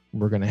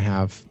were going to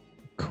have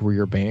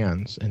career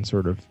bands, and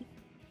sort of,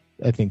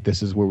 I think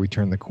this is where we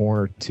turned the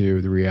corner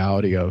to the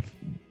reality of,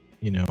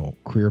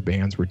 career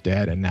bands were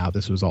dead, and now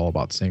this was all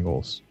about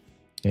singles.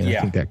 And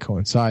I think that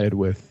coincided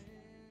with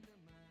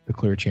the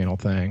Clear Channel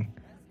thing.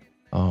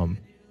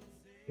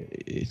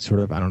 It's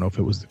sort of, I don't know if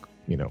it was,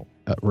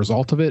 a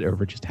result of it, or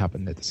if it just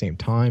happened at the same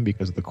time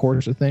because of the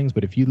course of things.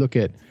 But if you look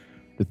at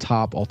the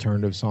top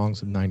alternative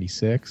songs of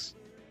 96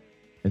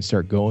 and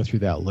start going through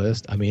that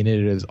list, I mean, it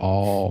is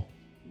all,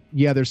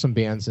 there's some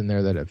bands in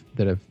there that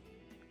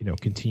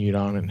have continued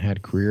on and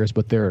had careers,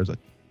 but there is a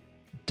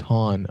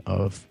ton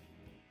of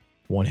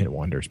one-hit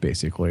wonders,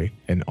 basically.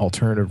 And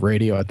alternative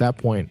radio at that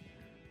point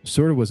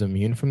sort of was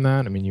immune from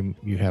that. I mean,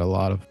 you had a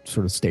lot of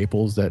sort of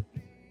staples that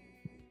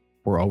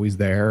were always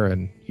there,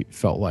 and you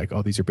felt like,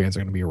 oh, these are bands that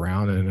are going to be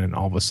around. And then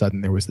all of a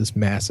sudden there was this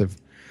massive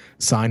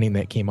signing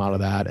that came out of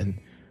that, and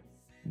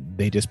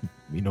they just,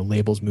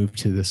 labels moved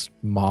to this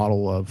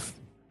model of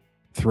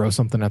throw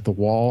something at the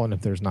wall, and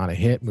if there's not a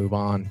hit, move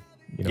on.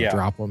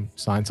 Drop them,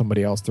 sign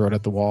somebody else, throw it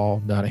at the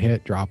wall, not a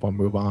hit, drop them,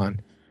 move on.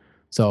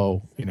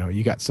 So,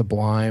 you got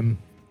Sublime.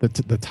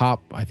 The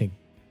top, I think,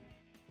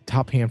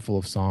 top handful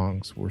of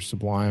songs were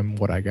Sublime,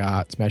 What I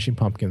Got, Smashing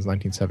Pumpkins,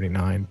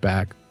 1979,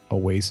 Back,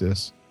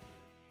 Oasis,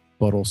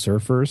 Buttle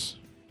Surfers,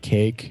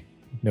 Cake,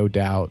 No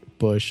Doubt,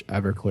 Bush,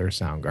 Everclear,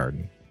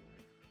 Soundgarden.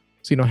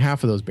 So,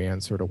 half of those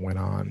bands sort of went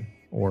on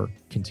or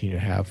continue to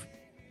have,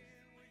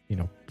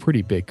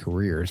 pretty big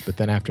careers. But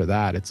then after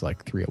that, it's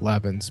like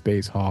 311,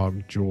 Space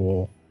Hog,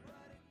 Jewel,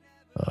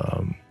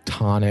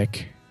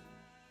 Tonic,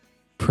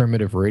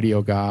 Primitive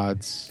Radio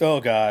Gods. Oh,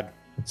 God.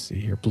 Let's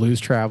see here. Blues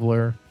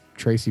Traveler,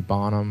 Tracy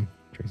Bonham.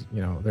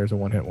 There's a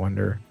one-hit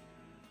wonder.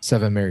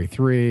 Seven Mary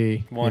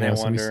 3. One-hit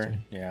wonder,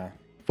 yeah.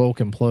 Folk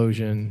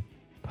Implosion,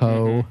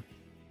 Poe. Mm-hmm.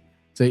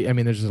 So, I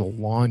mean, there's just a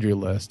laundry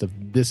list of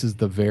this is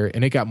the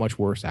and it got much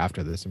worse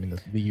after this. I mean,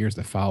 the years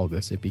that followed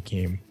this, it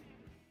became,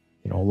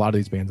 a lot of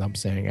these bands I'm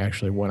saying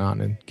actually went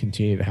on and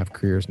continue to have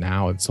careers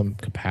now in some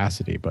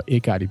capacity, but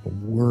it got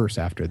even worse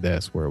after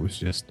this, where it was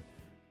just,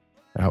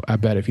 I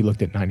bet if you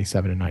looked at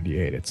 97 and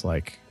 98, it's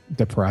like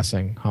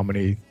depressing how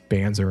many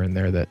bands are in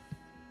there that,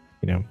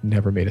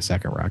 never made a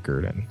second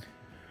record.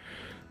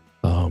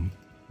 And,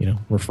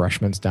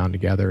 Refreshments Down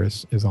Together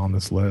is on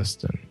this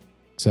list. And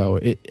so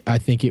I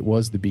think it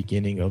was the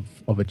beginning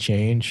of a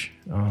change.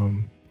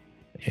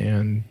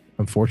 And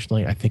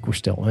unfortunately, I think we're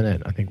still in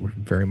it. I think we're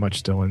very much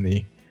still in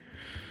the,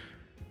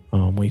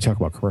 when you talk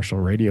about commercial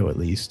radio, at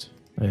least,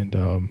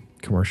 and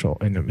commercial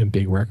and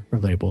big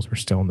record labels, we're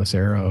still in this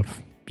era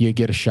of you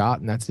get a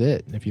shot and that's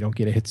it. And if you don't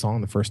get a hit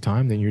song the first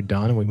time, then you're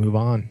done and we move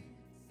on.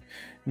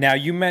 Now,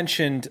 you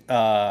mentioned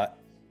Poe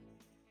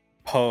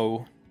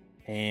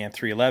and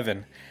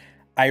 311.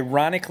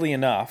 Ironically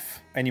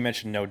enough, and you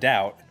mentioned No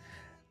Doubt,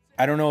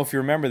 I don't know if you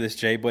remember this,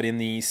 Jay, but in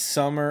the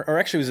summer, or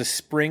actually it was the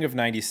spring of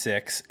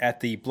 96,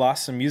 at the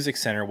Blossom Music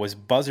Center was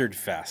Buzzard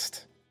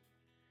Fest.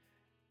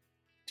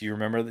 Do you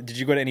remember? Did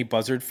you go to any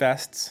Buzzard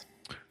Fests?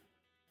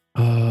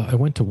 I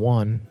went to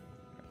one.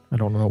 I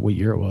don't know what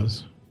year it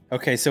was.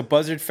 Okay, so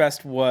Buzzard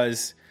Fest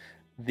was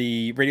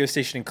the radio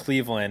station in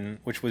Cleveland,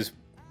 which was,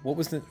 what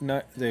was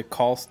the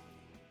call?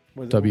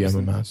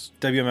 WMMS.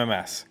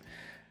 WMMS.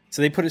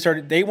 So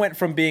they went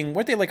from being,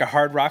 weren't they like a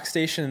hard rock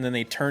station, and then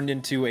they turned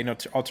into an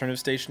alternative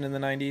station in the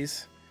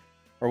 90s?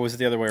 Or was it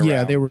the other way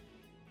around? They were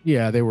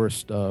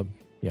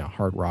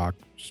hard rock,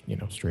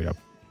 straight up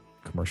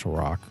commercial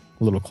rock,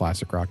 a little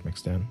classic rock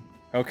mixed in.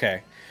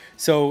 Okay.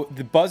 So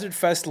the Buzzard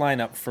Fest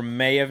lineup from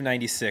May of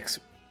 96,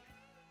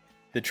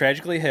 The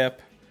Tragically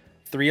Hip,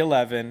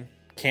 311,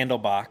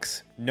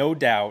 Candlebox, No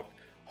Doubt,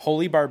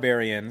 Holy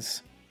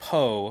Barbarians,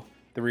 Poe,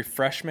 The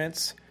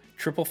Refreshments,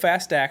 Triple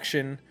Fast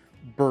Action,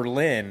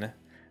 Berlin,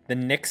 The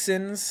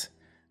Nixons,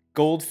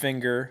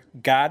 Goldfinger,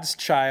 God's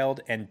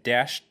Child, and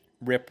Dash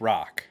Rip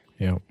Rock.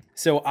 Yeah.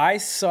 So I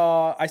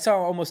saw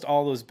almost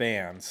all those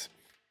bands.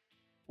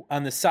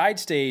 On the side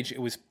stage,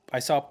 I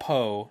saw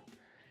Poe,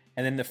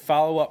 and then the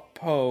follow-up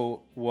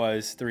Poe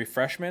was The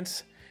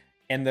Refreshments.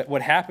 And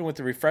what happened with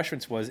The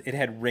Refreshments was it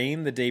had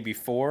rained the day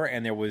before,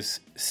 and there was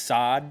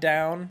sod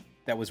down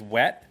that was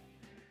wet.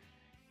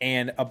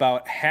 And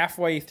about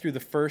halfway through the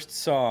first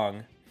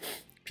song,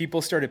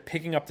 people started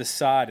picking up the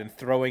sod and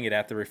throwing it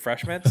at The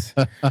Refreshments,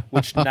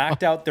 which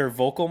knocked out their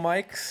vocal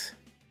mics.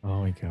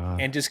 Oh my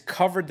god. and just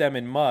covered them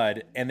in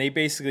mud. And they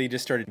basically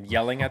just started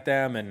yelling at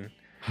them, and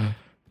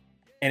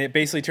it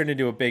basically turned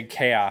into a big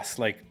chaos.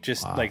 Like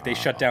like they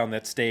shut down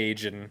that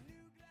stage, and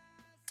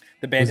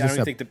the band. I don't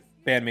even think the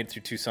band made it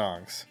through 2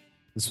 songs.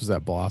 This was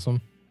at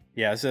Blossom.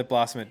 Yeah, this is at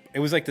Blossom. It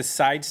was like the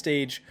side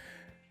stage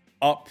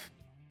up,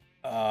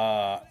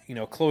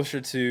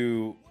 closer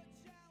to,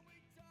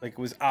 like, it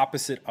was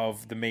opposite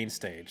of the main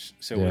stage.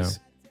 So it was,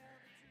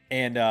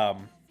 and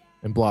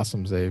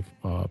Blossom's an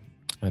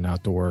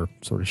outdoor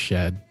sort of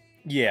shed.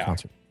 Yeah,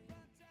 concert.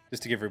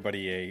 Just to give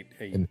everybody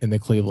in the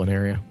Cleveland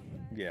area.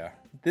 Yeah,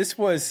 this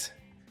was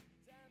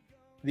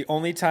the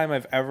only time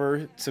I've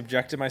ever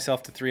subjected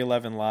myself to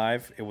 311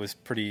 live. It was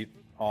pretty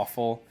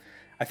awful.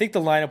 I think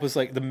the lineup was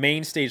like, the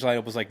main stage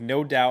lineup was like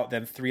No Doubt,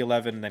 then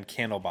 311, then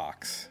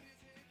Candlebox.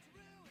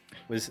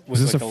 Was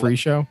this like a free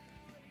show?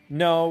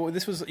 No,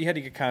 this was, you had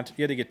to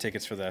get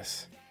tickets for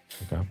this.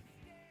 Okay.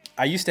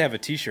 I used to have a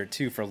T-shirt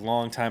too. For a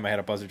long time, I had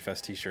a Buzzard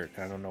Fest T-shirt,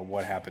 and I don't know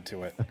what happened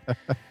to it.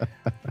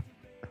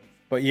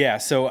 But yeah,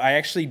 so I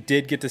actually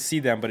did get to see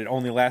them, but it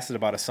only lasted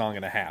about a song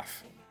and a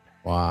half.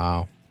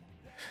 Wow.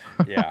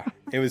 Yeah,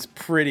 it was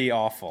pretty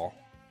awful.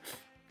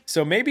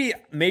 So maybe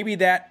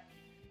that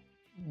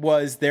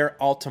was their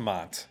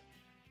ultimate.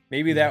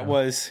 Maybe that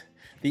was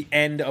the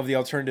end of the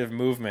alternative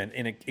movement,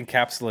 and it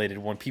encapsulated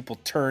when people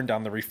turned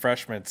on the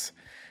Refreshments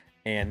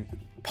and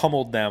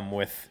pummeled them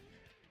with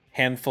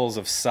handfuls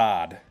of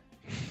sod.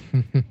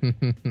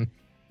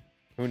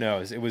 Who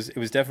knows? It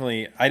was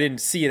definitely, I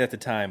didn't see it at the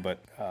time,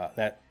 but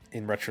that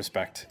in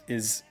retrospect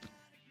is,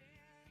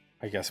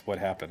 I guess, what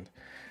happened.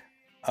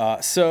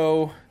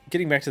 So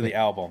getting back to the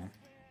album.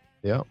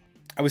 Yeah.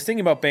 I was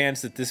thinking about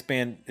bands that this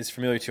band is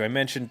familiar to. I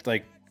mentioned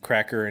like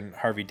Cracker and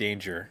Harvey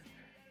Danger.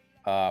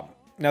 Now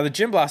the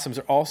Gin Blossoms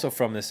are also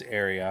from this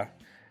area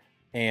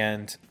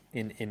and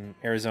in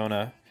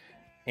Arizona,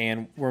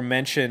 and were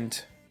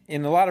mentioned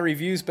in a lot of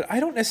reviews, but I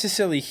don't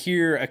necessarily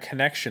hear a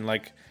connection.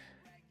 Like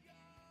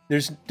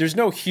there's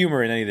no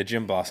humor in any of the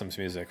Gin Blossoms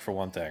music, for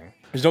one thing.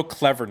 There's no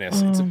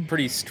cleverness. It's a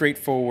pretty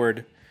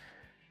straightforward,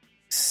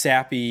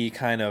 sappy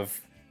kind of,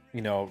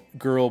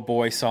 girl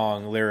boy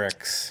song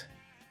lyrics.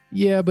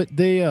 Yeah, but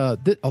they a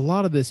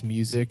lot of this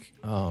music,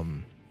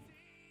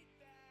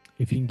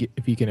 if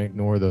you can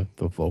ignore the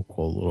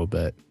vocal a little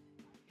bit,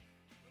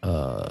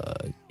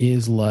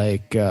 is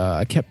like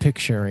I kept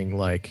picturing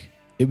like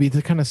it'd be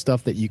the kind of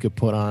stuff that you could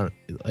put on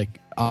like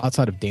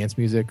outside of dance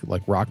music,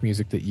 like rock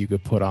music that you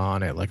could put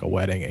on at like a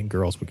wedding and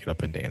girls would get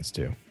up and dance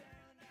to.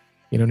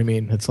 You know what I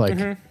mean? It's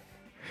like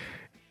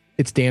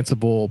it's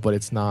danceable, but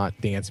it's not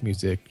dance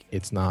music.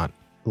 It's not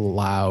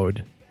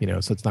loud,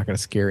 so it's not going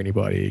to scare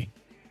anybody.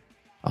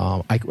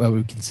 I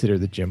would consider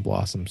the Gin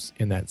Blossoms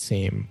in that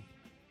same,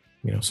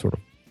 sort of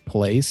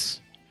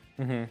place.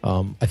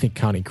 I think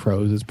Counting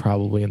Crows is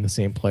probably in the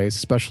same place,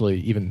 especially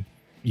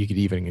you could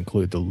even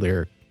include the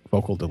lyric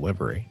vocal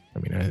delivery. I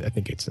mean, I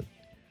think it's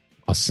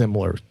a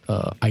similar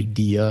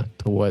idea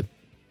to what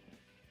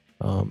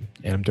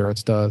Adam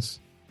Duritz does,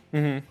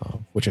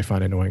 which I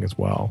find annoying as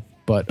well.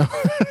 But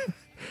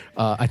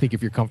I think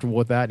if you're comfortable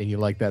with that and you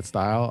like that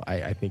style,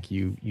 I think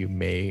you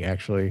may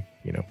actually,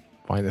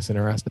 find this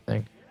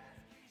interesting.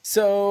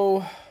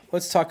 So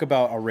let's talk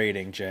about a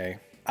rating, Jay.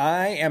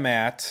 I am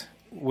at,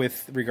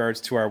 with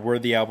regards to our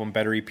Worthy album,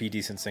 Better EP,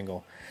 Decent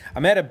Single,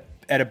 I'm at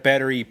a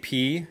better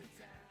EP.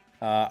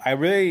 I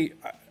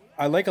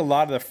like a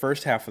lot of the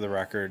first half of the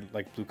record,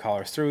 like Blue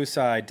Collar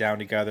Suicide, Down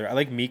Together. I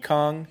like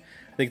Mekong.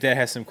 I think that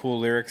has some cool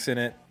lyrics in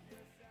it.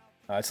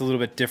 It's a little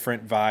bit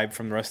different vibe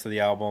from the rest of the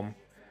album.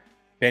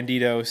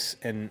 Bandidos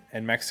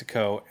and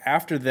Mexico.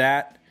 After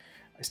that,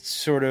 I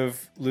sort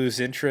of lose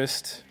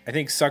interest. I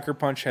think Sucker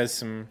Punch has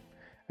some...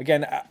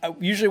 Again,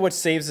 usually what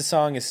saves the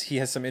song is he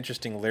has some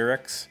interesting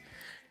lyrics,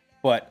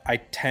 but I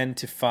tend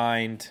to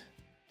find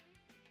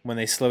when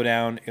they slow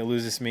down, it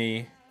loses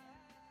me,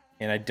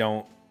 and I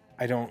don't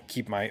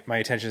keep my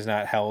attention is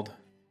not held.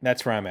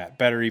 That's where I'm at.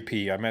 Better EP.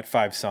 I'm at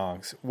 5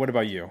 songs. What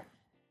about you?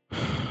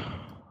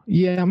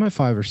 Yeah, I'm at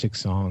 5 or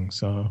 6 songs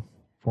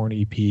for an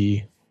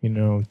EP.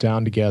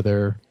 Down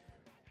Together,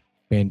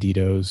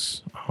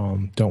 Banditos,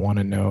 Don't Want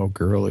to Know,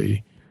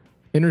 Girly,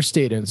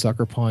 Interstate, and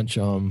Sucker Punch.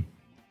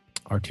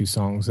 Are 2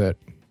 songs that,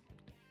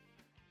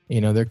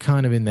 they're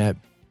kind of in that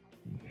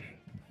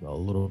a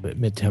little bit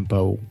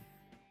mid-tempo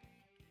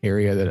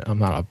area that I'm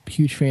not a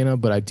huge fan of,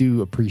 but I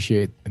do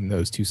appreciate in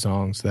those 2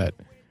 songs that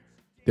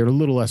they're a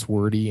little less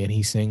wordy and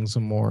he sings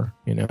some more,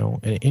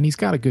 and he's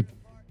got a good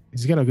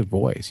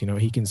voice,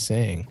 he can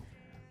sing.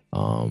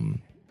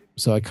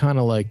 So I kind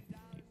of like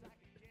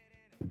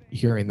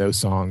hearing those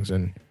songs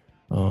and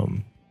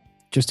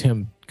just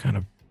him kind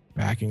of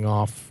backing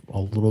off a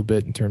little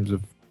bit in terms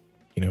of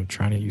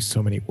trying to use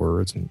so many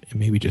words and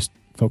maybe just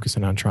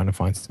focusing on trying to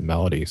find some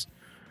melodies.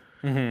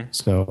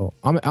 So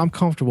I'm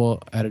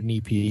comfortable at an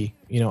EP.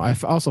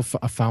 I've also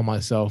found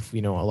myself, a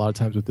lot of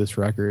times with this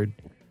record,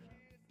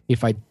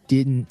 if I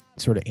didn't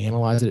sort of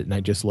analyze it and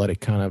I just let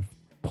it kind of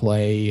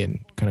play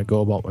and kind of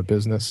go about my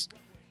business,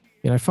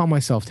 I found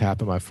myself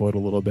tapping my foot a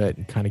little bit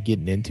and kind of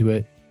getting into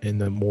it. And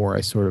the more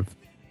I sort of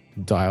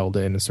dialed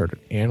in and started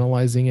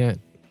analyzing it,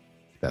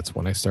 that's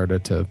when I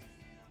started to,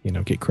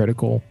 get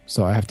critical.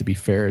 So I have to be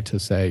fair to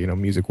say,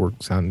 music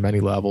works on many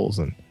levels.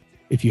 And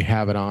if you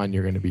have it on,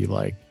 you're going to be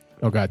like,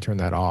 oh God, turn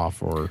that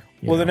off. Or,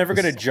 they're never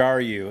going to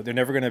jar you. They're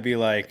never going to be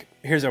like,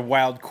 here's a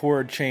wild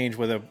chord change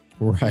with a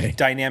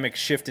dynamic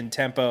shift in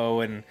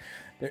tempo. And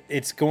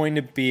it's going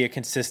to be a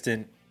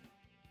consistent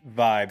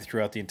vibe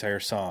throughout the entire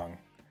song.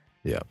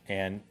 Yeah.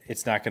 And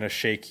it's not going to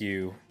shake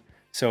you.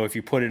 So if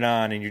you put it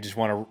on and you just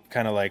want to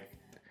kind of like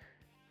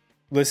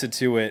listen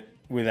to it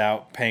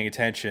without paying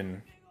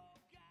attention,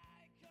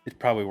 it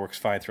probably works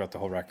fine throughout the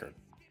whole record.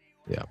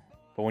 Yeah.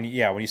 But when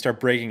you start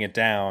breaking it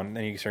down,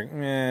 then you start,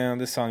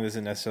 this song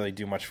doesn't necessarily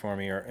do much for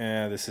me,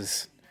 or this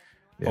is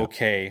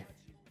okay.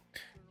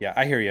 Yeah,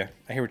 I hear you.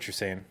 I hear what you're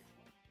saying.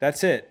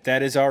 That's it.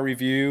 That is our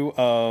review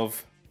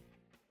of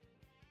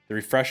the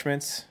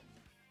Refreshments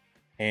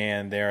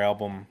and their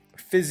album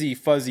Fizzy,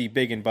 Fuzzy,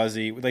 Big and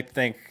Buzzy. We'd like to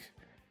thank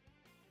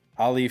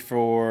Ali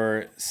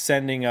for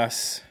sending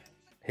us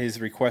his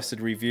requested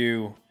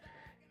review.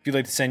 If you'd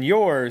like to send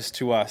yours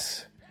to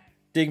us,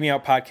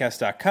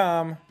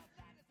 digmeoutpodcast.com.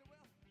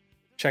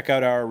 Check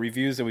out our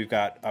reviews that we've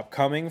got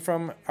upcoming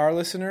from our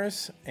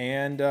listeners.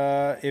 And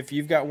if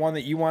you've got one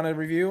that you want to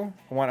review,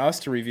 or want us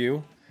to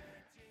review,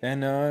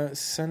 then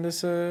send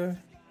us a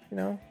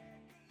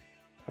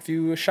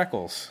few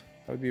shekels.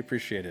 That would be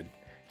appreciated.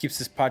 Keeps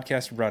this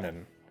podcast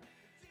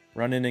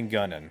running and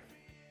gunning,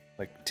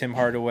 like Tim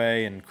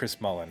Hardaway and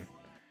Chris Mullin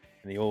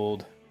in the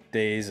old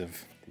days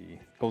of the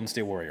Golden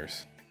State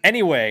Warriors.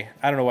 Anyway,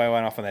 I don't know why I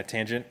went off on that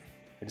tangent.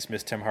 I just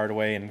missed Tim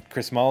Hardaway and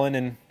Chris Mullin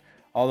and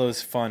all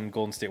those fun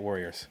Golden State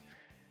Warriors.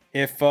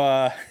 If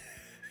sorry,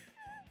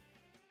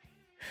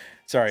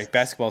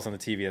 basketball's on the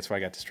TV. That's why I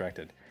got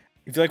distracted.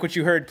 If you like what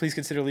you heard, please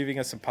consider leaving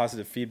us some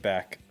positive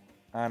feedback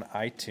on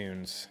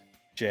iTunes.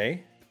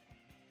 Jay,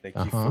 thank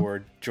you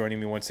for joining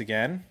me once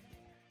again,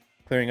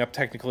 clearing up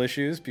technical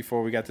issues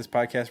before we got this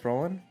podcast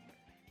rolling.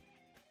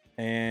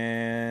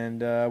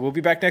 And we'll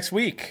be back next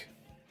week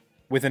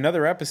with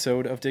another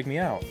episode of Dig Me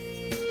Out.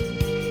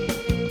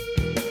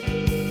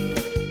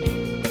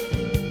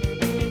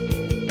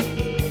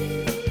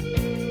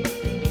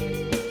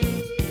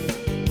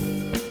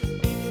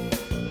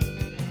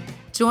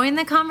 Join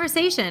the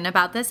conversation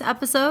about this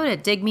episode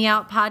at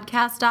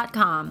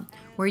digmeoutpodcast.com,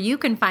 where you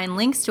can find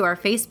links to our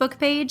Facebook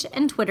page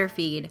and Twitter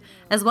feed,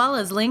 as well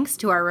as links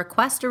to our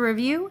request a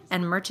review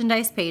and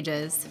merchandise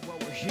pages.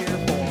 What we're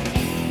here